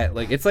like that,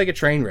 like it's like a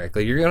train wreck.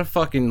 Like you're gonna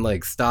fucking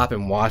like stop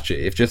and watch it,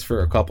 if just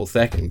for a couple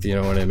seconds. You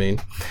know what I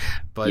mean?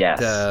 But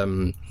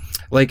yes.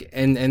 Like,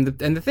 and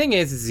the thing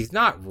is he's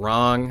not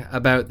wrong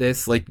about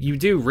this. Like, you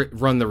do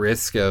run the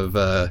risk of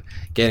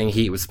getting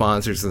heat with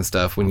sponsors and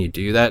stuff when you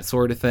do that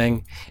sort of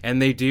thing. And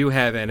they do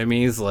have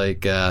enemies.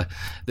 Like, the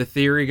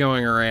theory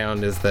going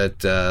around is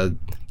that,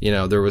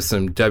 there was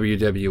some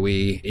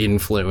WWE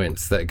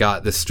influence that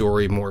got the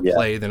story more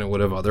play than it would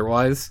have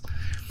otherwise.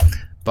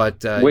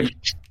 But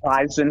which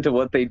ties into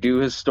what they do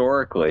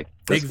historically.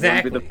 This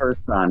exactly. Would be the first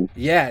time.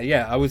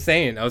 Yeah. I was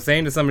saying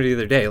to somebody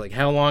the other day, like,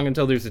 how long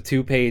until there's a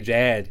 2-page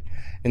ad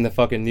in the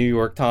fucking New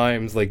York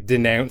Times, like,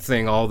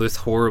 denouncing all this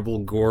horrible,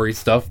 gory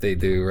stuff they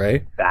do,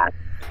 right? That.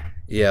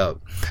 Yeah.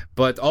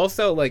 But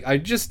also, like, I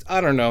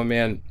don't know,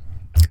 man.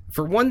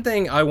 For one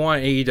thing, I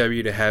want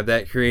AEW to have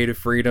that creative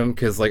freedom,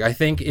 because, like, I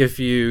think if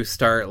you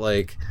start,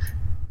 like,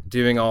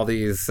 doing all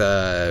these,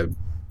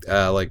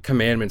 like,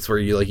 commandments where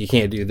you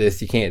can't do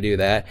this, you can't do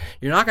that,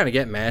 you're not going to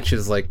get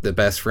matches like the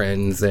Best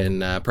Friends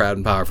and Proud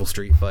and Powerful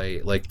Street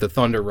Fight, like the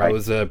Thunder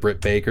Rosa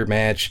Britt Baker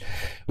match,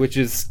 which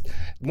is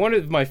one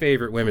of my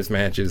favorite women's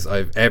matches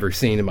I've ever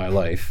seen in my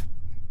life.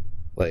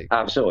 Like,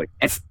 absolutely.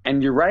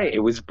 And you're right,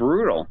 it was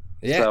brutal.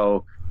 Yeah.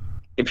 So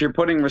if you're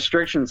putting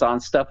restrictions on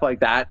stuff like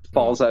that, it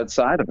falls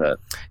outside of it.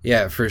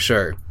 Yeah, for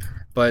sure.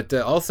 But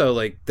also,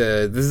 like,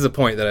 this is a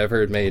point that I've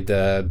heard made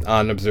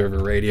on Observer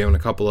Radio and a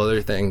couple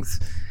other things,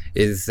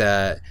 is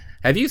have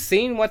you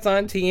seen what's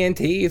on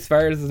TNT as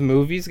far as the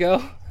movies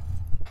go?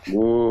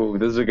 Ooh,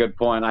 this is a good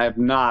point. I have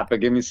not,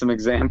 but give me some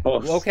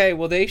examples. Okay,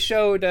 well, they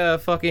showed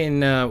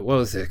fucking what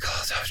was it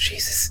called? Oh,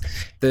 Jesus.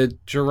 The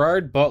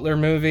Gerard Butler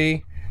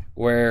movie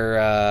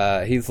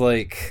where he's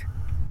like,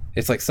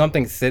 it's like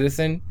something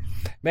Citizen.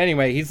 But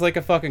anyway, he's like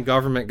a fucking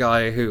government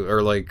guy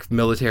or like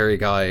military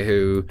guy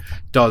who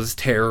does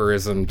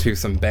terrorism to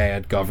some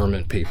bad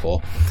government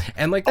people.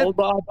 And like that,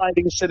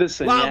 law-abiding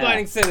citizen.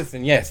 Law-abiding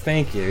citizen, yes,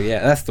 thank you.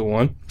 Yeah, that's the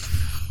one.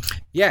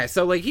 Yeah,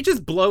 so like he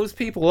just blows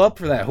people up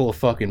for that whole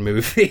fucking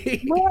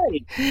movie.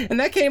 Right. And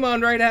that came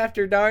on right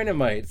after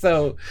Dynamite.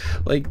 So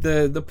like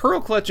the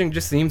pearl clutching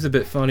just seems a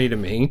bit funny to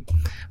me.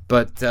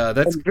 But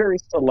that's very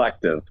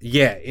selective.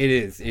 Yeah, it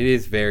is. It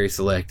is very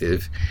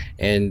selective.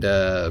 And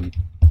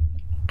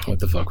what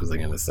the fuck was I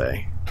gonna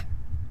say?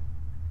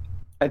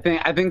 I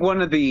think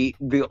one of the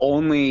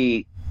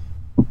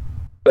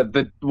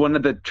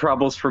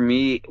troubles for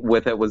me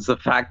with it was the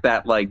fact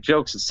that, like,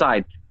 jokes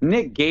aside,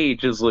 Nick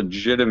Gage is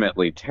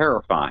legitimately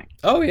terrifying.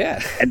 Oh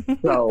yeah. And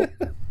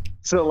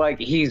so like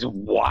he's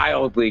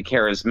wildly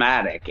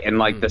charismatic, and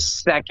like the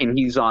second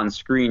he's on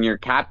screen you're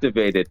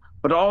captivated,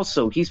 but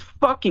also he's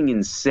fucking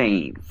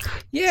insane.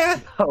 Yeah.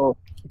 So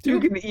You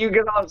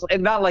can also,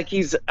 and not like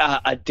he's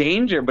a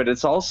danger, but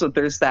it's also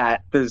there's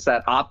that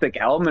optic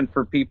element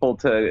for people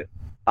to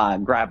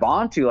grab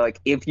onto. Like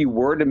if you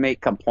were to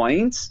make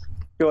complaints,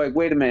 you're like,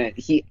 wait a minute,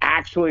 he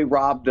actually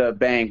robbed a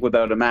bank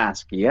without a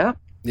mask. Yep.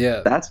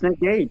 Yeah. That's Nick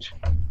Gage.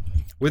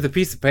 With a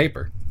piece of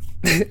paper.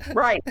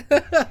 Right.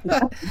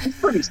 It's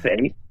pretty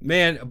safe.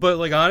 Man, but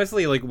like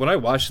honestly, like when I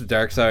watched The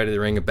Dark Side of the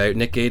Ring about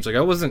Nick Gage, like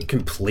I wasn't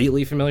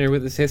completely familiar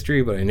with his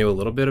history, but I knew a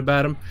little bit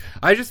about him.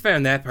 I just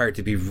found that part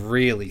to be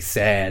really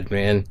sad,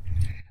 man.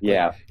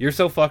 Yeah. Like, you're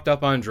so fucked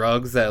up on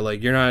drugs that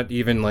like you're not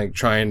even like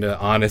trying to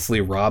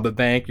honestly rob a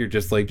bank. You're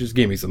just like, just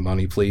give me some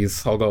money,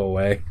 please. I'll go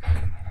away.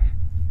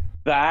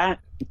 That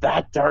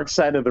Dark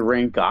Side of the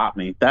Ring got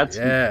me. That's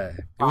it was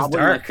probably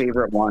dark. my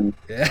favorite one.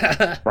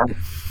 Yeah.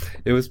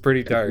 It was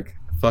pretty dark.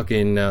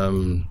 Fucking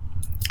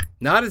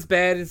not as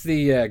bad as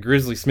the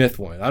Grizzly Smith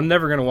one. I'm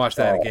never gonna watch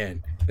that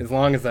again as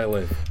long as I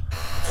live.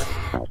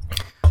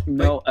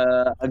 No,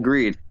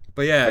 agreed.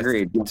 But yeah,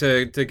 agreed.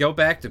 To go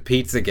back to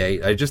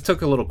Pizzagate, I just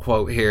took a little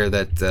quote here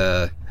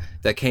that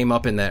came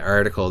up in that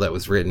article that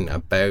was written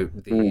about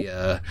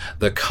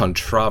the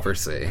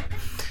controversy.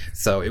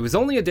 So it was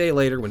only a day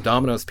later when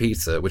Domino's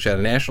Pizza, which had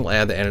a national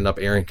ad that ended up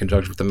airing in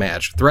conjunction with the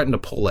match, threatened to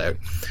pull out.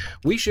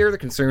 We share the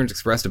concerns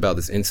expressed about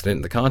this incident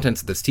and the contents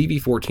of this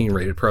TV-14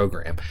 rated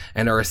program,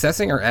 and are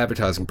assessing our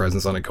advertising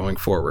presence on it going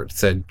forward,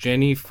 said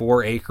Jenny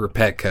 4-Acre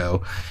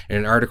Petco in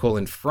an article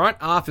in Front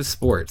Office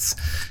Sports.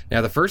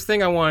 Now, the first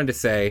thing I wanted to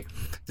say,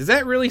 does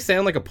that really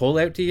sound like a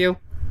pullout to you?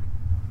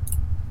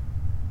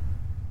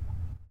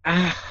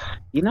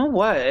 You know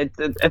what?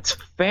 It's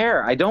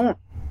fair. I don't.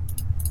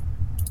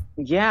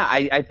 Yeah,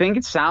 I think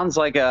it sounds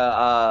like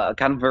a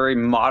kind of very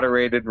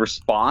moderated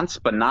response,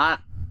 but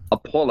not a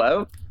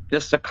pullout,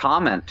 just a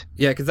comment.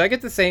 Yeah, because I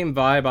get the same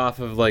vibe off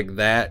of like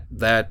that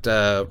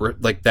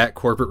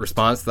corporate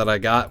response that I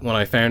got when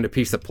I found a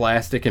piece of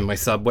plastic in my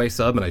Subway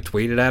sub and I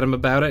tweeted at him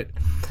about it.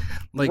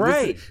 Like,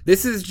 right.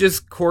 This is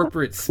just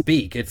corporate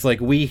speak. It's like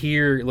we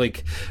hear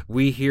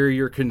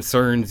your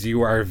concerns.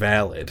 You are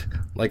valid.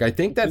 Like, I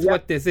think that's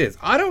what this is.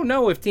 I don't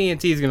know if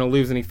TNT is going to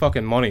lose any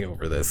fucking money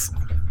over this.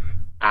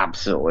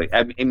 Absolutely.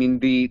 I mean,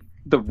 the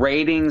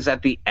ratings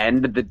at the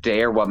end of the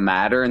day are what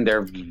matter, and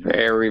they're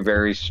very,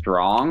 very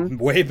strong.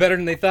 Way better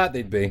than they thought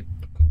they'd be.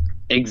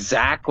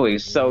 Exactly.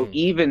 So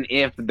even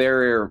if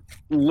there are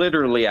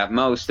literally at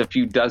most a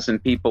few dozen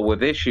people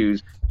with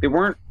issues, they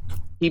weren't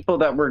people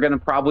that were going to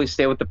probably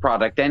stay with the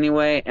product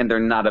anyway, and they're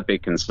not a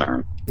big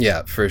concern.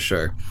 Yeah, for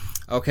sure.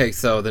 Okay,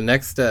 so the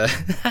next,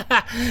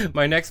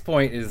 my next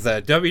point is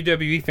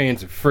WWE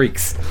fans are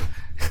freaks.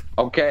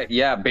 Okay,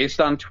 yeah,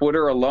 based on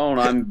Twitter alone,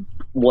 I'm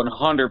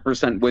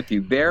 100% with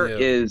you.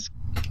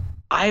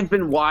 I've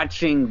been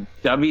watching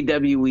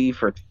WWE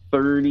for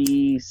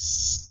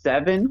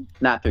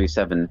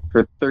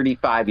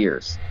 35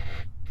 years.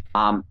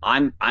 I'm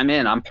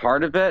in. I'm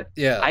part of it.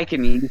 Yeah. I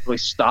can easily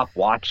stop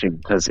watching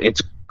because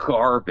it's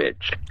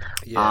garbage.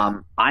 Yeah.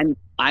 I'm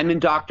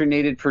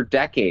indoctrinated for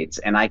decades,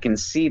 and I can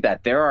see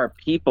that there are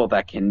people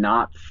that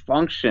cannot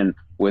function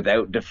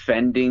without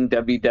defending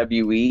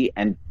WWE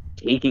and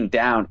taking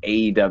down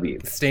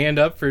AEW. Stand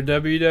up for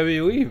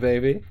WWE,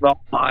 baby. Oh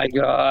my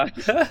god.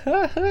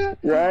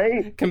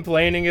 Right?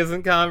 Complaining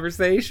isn't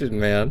conversation,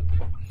 man.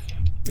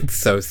 It's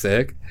so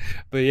sick.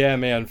 But yeah,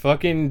 man,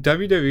 fucking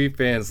WWE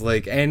fans,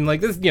 like, and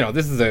like this,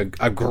 this is a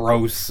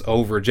gross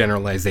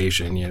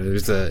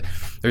overgeneralization.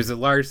 There's a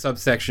large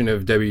subsection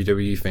of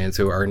WWE fans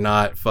who are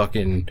not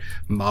fucking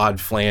Maud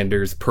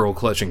Flanders pearl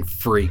clutching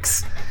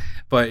freaks.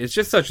 But it's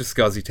just such a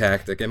scuzzy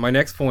tactic. And my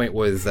next point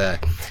was, do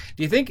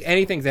you think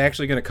anything's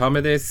actually going to come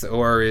of this,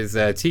 or is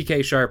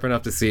TK sharp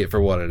enough to see it for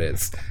what it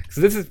is?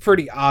 So this is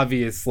pretty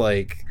obvious,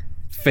 like,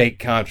 fake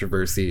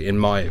controversy, in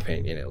my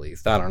opinion, at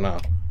least. I don't know.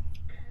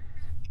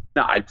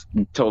 No, I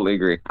totally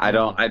agree.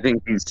 I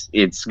think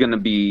it's going to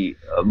be,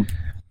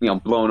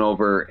 blown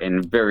over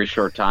in very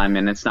short time,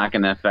 and it's not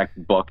going to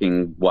affect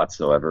booking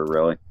whatsoever,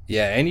 really.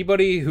 Yeah,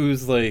 anybody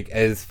who's, like,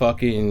 as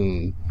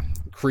fucking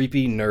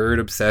creepy nerd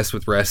obsessed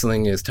with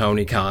wrestling as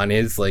Tony Khan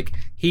is, like,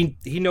 he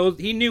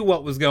knew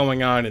what was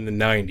going on in the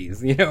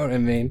 90s, you know what I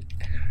mean?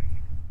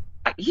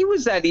 He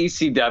was at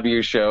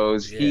ECW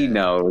shows. Yeah. He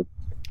knows.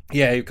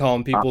 Yeah, he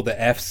calling people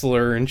the F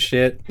slur and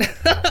shit.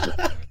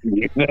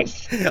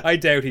 I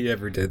doubt he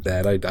ever did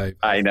that.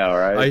 I know,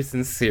 right? I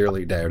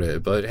sincerely doubt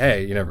it, but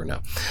hey, you never know.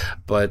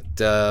 But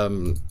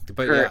sure,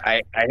 yeah.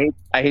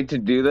 I hate to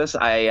do this.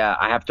 I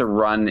have to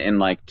run in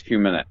like 2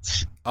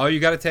 minutes. Oh, you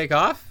got to take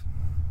off?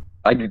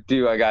 I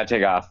do. I gotta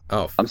take off.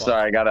 Oh, I'm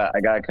sorry. I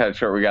gotta cut it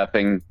short. We got a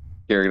thing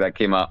here that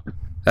came up.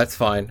 That's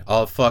fine.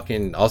 I'll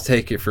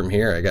take it from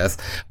here, I guess.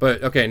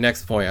 But okay,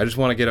 next point. I just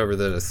want to get over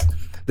this.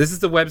 This is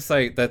the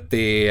website that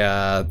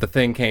the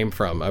thing came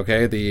from.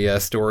 Okay, the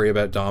story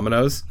about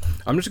Domino's.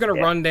 I'm just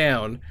gonna run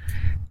down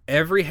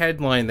every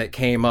headline that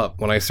came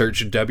up when I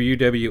searched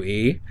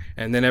WWE,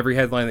 and then every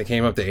headline that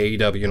came up to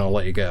AEW, and I'll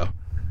let you go.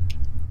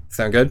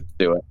 Sound good?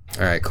 Do it.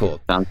 All right,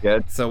 cool. Sounds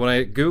good. So when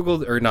I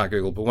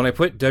but when I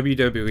put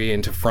WWE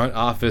into Front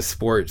Office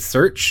Sports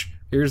search,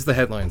 here's the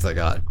headlines I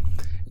got.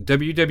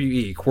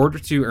 WWE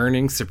Q2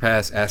 earnings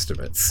surpass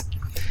estimates.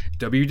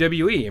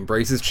 WWE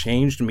embraces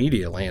changed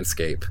media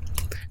landscape.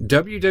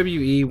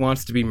 WWE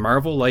wants to be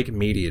Marvel-like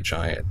media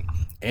giant.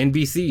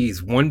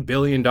 NBC's $1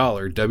 billion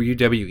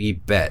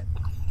WWE bet.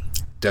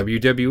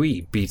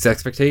 WWE beats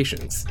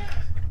expectations.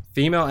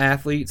 Female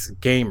athletes,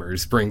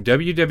 gamers bring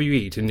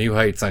WWE to new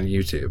heights on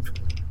YouTube.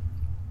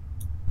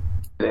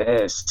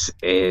 This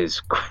is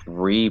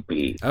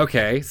creepy.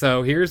 Okay,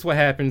 so here's what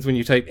happens when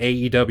you type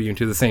AEW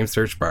into the same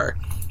search bar.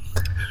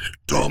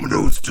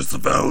 Domino's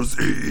disavows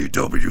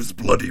AEW's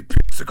bloody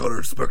pizza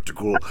cutter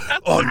spectacle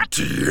on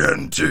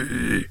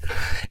TNT.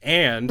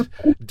 And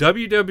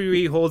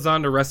WWE holds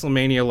on to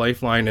WrestleMania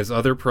Lifeline as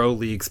other pro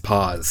leagues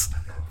pause.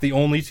 The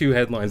only two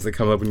headlines that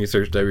come up when you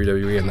search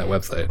WWE on that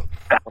website.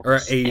 Or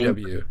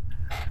AEW.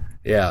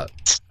 Yeah.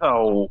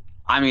 So,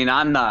 I mean,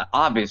 I'm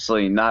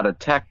obviously not a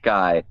tech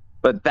guy,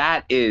 but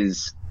that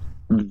is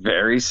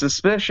very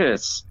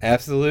suspicious.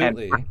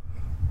 Absolutely.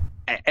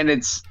 And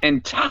it's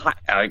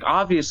like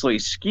obviously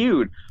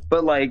skewed,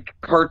 but like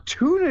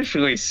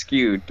cartoonishly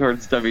skewed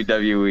towards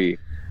WWE.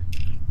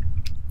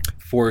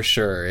 For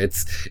sure.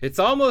 It's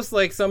almost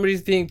like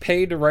somebody's being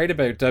paid to write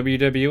about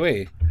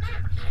WWE.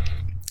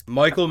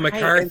 Michael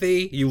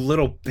McCarthy, you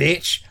little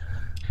bitch.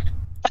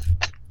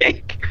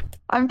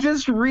 I'm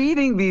just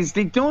reading these.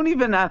 They don't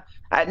even have,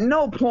 at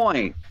no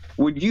point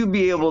would you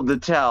be able to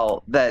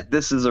tell that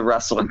this is a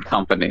wrestling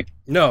company.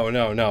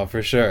 No,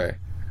 for sure.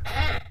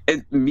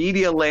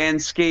 Media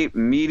landscape,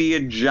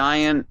 media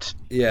giant.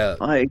 Yeah.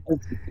 Like,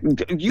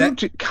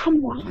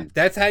 come on.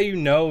 That's how you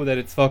know that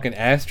it's fucking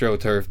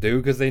AstroTurf,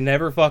 dude, because they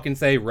never fucking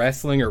say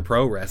wrestling or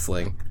pro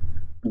wrestling.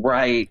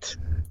 Right.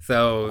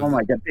 So. Oh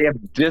my god, they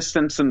have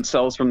distanced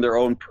themselves from their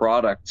own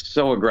product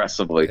so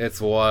aggressively.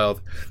 It's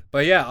wild.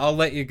 But yeah, I'll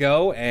let you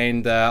go,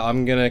 and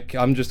I'm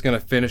just gonna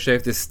finish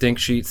off this stink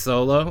sheet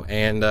solo,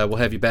 and we'll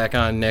have you back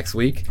on next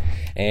week.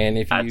 And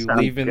if you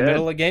leave in the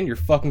middle again, you're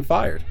fucking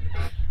fired.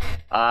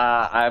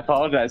 I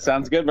apologize.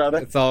 Sounds good, brother.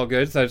 It's all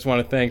good. So I just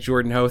want to thank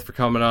Jordan Hoth for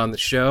coming on the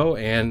show,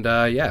 and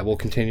yeah, we'll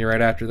continue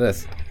right after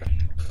this.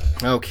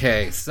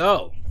 Okay,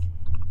 so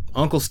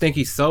Uncle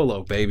Stinky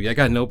solo, baby. I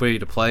got nobody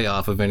to play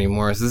off of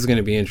anymore, so this is going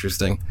to be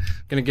interesting.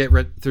 I'm going to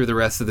get through the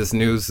rest of this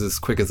news as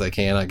quick as I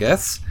can, I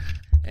guess,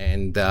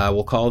 and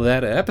we'll call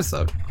that an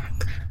episode.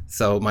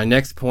 So my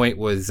next point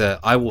was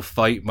I will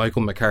fight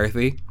Michael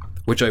McCarthy,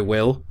 which I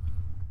will.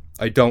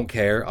 I don't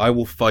care. I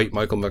will fight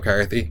Michael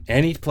McCarthy.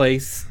 Any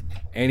place,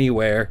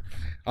 anywhere.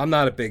 I'm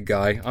not a big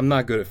guy. I'm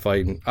not good at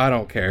fighting. I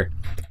don't care.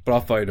 But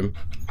I'll fight him.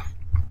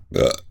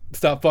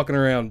 Stop fucking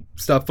around.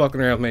 Stop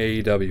fucking around with my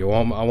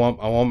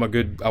AEW. I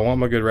want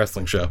my good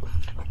wrestling show.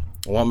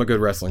 I want my good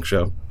wrestling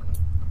show.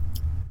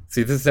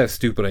 See, this is how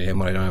stupid I am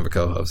when I don't have a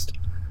co-host.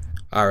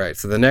 Alright,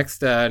 so the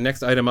next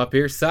item up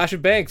here, Sasha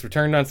Banks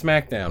returned on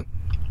SmackDown.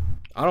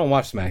 I don't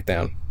watch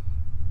SmackDown.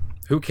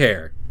 Who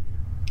cares?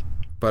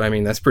 But I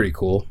mean, that's pretty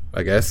cool,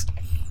 I guess.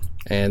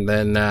 And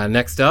then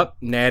next up,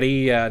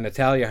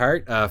 Natalya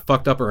Hart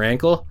fucked up her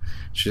ankle.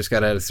 She just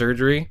got out of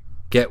surgery.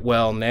 Get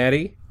well,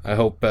 Natty. I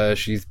hope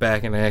she's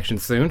back in action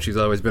soon. She's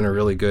always been a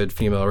really good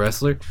female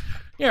wrestler.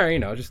 Yeah, you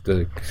know, just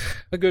a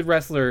good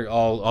wrestler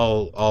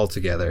all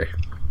together.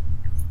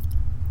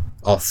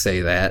 I'll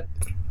say that.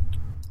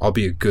 I'll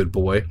be a good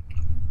boy.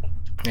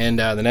 And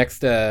the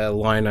next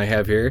line I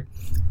have here,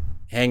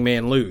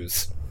 Hangman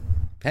lose.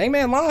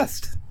 Hangman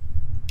lost.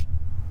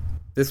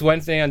 This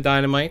Wednesday on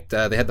Dynamite,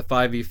 they had the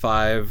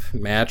 5v5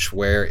 match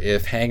where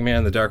if Hangman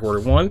and the Dark Order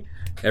won,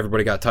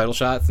 everybody got title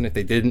shots, and if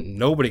they didn't,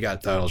 nobody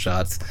got title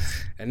shots.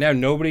 And now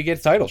nobody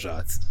gets title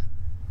shots.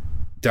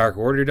 Dark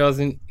Order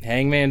doesn't,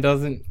 Hangman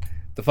doesn't.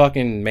 The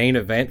fucking main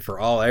event for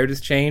All Out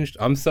has changed.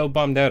 I'm so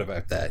bummed out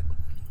about that.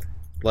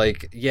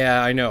 Like,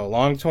 yeah, I know,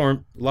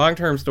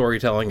 long-term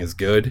storytelling is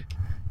good,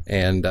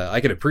 and I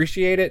could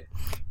appreciate it,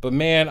 but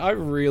man, I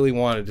really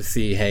wanted to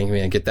see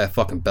Hangman get that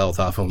fucking belt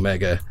off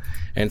Omega.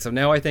 And so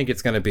now I think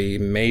it's going to be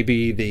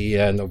maybe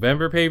the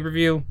November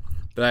pay-per-view,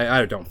 but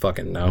I don't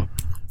fucking know.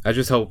 I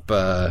just hope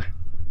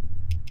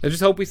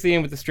we see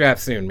him with the strap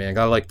soon, man.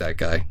 I like that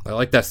guy. I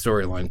like that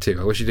storyline too.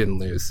 I wish he didn't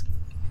lose.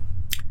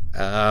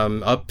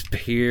 Up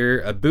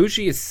here,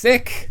 Ibushi is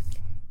sick.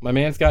 My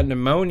man's got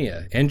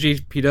pneumonia.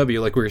 NGPW,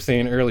 like we were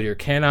saying earlier,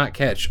 cannot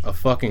catch a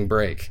fucking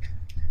break.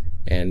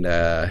 And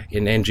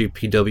in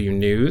NGPW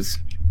news,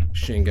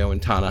 Shingo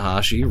and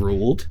Tanahashi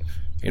ruled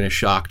in a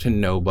shock to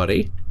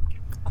nobody.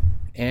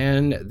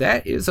 And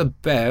that is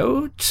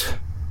about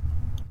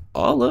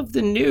all of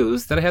the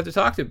news that I have to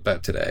talk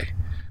about today.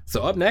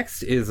 So up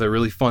next is a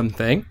really fun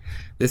thing.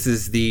 This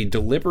is the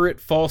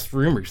deliberate false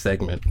rumor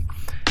segment.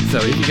 So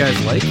if you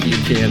guys like, you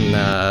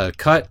can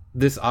cut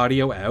this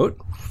audio out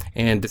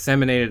and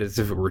disseminate it as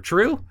if it were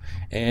true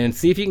and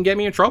see if you can get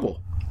me in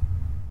trouble.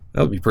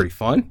 That would be pretty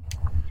fun.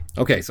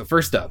 Okay, so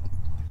first up,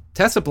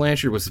 Tessa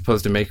Blanchard was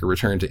supposed to make her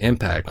return to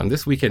Impact on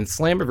this weekend's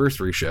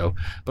Slammiversary show,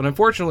 but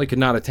unfortunately could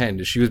not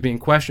attend as she was being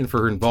questioned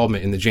for her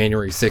involvement in the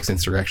January 6th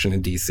insurrection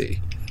in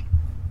DC.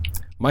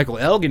 Michael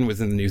Elgin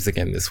was in the news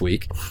again this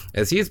week,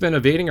 as he has been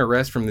evading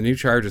arrest from the new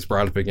charges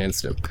brought up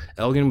against him.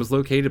 Elgin was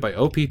located by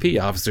OPP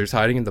officers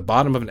hiding in the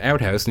bottom of an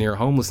outhouse near a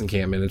homeless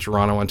encampment in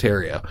Toronto,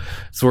 Ontario.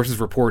 Sources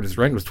report his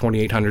rent was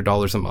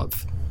 $2,800 a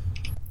month.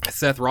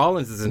 Seth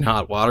Rollins is in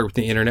hot water with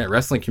the internet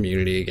wrestling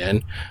community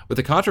again, with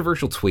a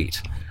controversial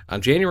tweet.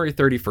 On January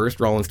 31st,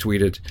 Rollins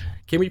tweeted,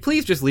 "Can we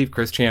please just leave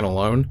Chris Chan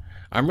alone?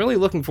 I'm really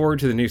looking forward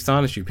to the new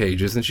Sonyshoe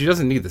pages, and she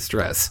doesn't need the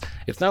stress.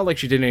 It's not like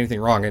she did anything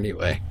wrong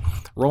anyway."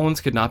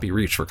 Rollins could not be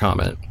reached for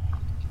comment.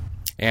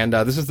 And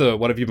this is the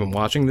 "What have you been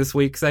watching this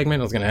week"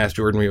 segment. I was going to ask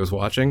Jordan what he was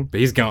watching, but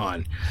he's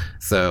gone.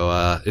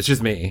 So it's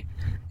just me.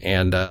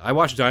 And I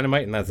watched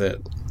Dynamite, and that's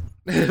it.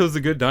 It was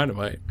a good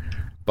Dynamite.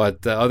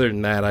 But other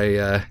than that,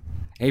 I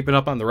ain't been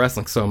up on the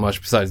wrestling so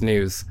much besides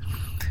news.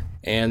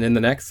 And in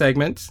the next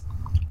segment,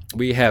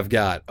 we have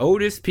got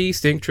Otis P.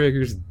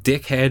 Stinktrigger's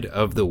Dickhead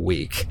of the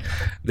Week.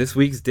 This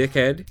week's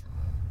Dickhead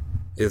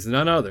is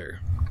none other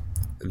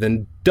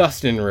than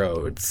Dustin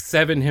Rhodes,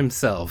 Seven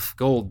himself,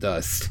 Gold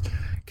Dust.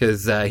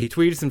 Because he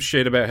tweeted some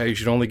shit about how you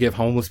should only give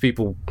homeless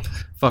people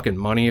fucking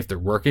money if they're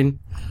working.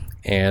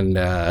 And,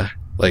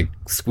 like,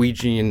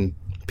 squeegeeing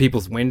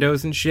people's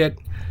windows and shit.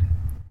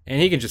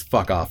 And he can just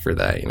fuck off for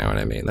that, you know what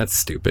I mean? That's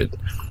stupid.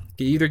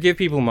 You either give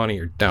people money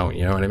or don't,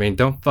 you know what I mean?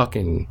 Don't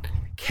fucking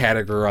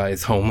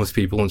categorize homeless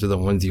people into the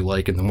ones you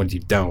like and the ones you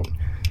don't.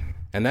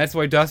 And that's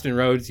why, Dustin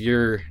Rhodes,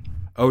 you're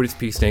Otis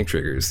P.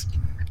 Stinktrigger's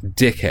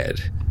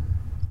Dickhead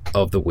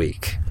of the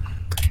Week.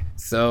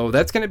 So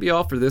that's going to be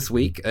all for this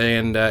week.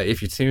 And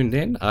if you tuned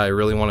in, I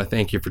really want to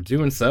thank you for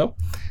doing so.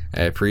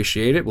 I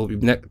appreciate it. We'll be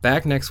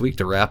back next week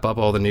to wrap up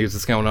all the news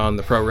that's going on in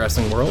the pro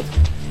wrestling world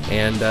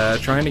and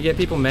trying to get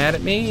people mad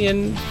at me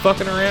and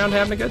fucking around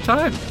having a good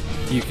time.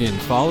 You can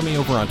follow me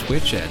over on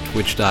Twitch at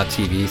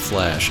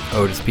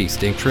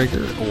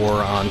twitch.tv/OtisPStinktrigger or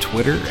on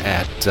Twitter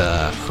at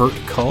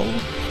HurtKull,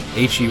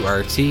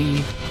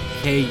 HurtKull,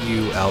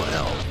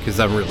 because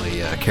I'm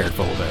really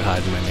careful about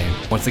hiding my name.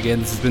 Once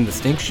again, this has been The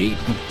Stink Sheet.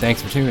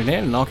 Thanks for tuning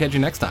in, and I'll catch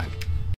you next time.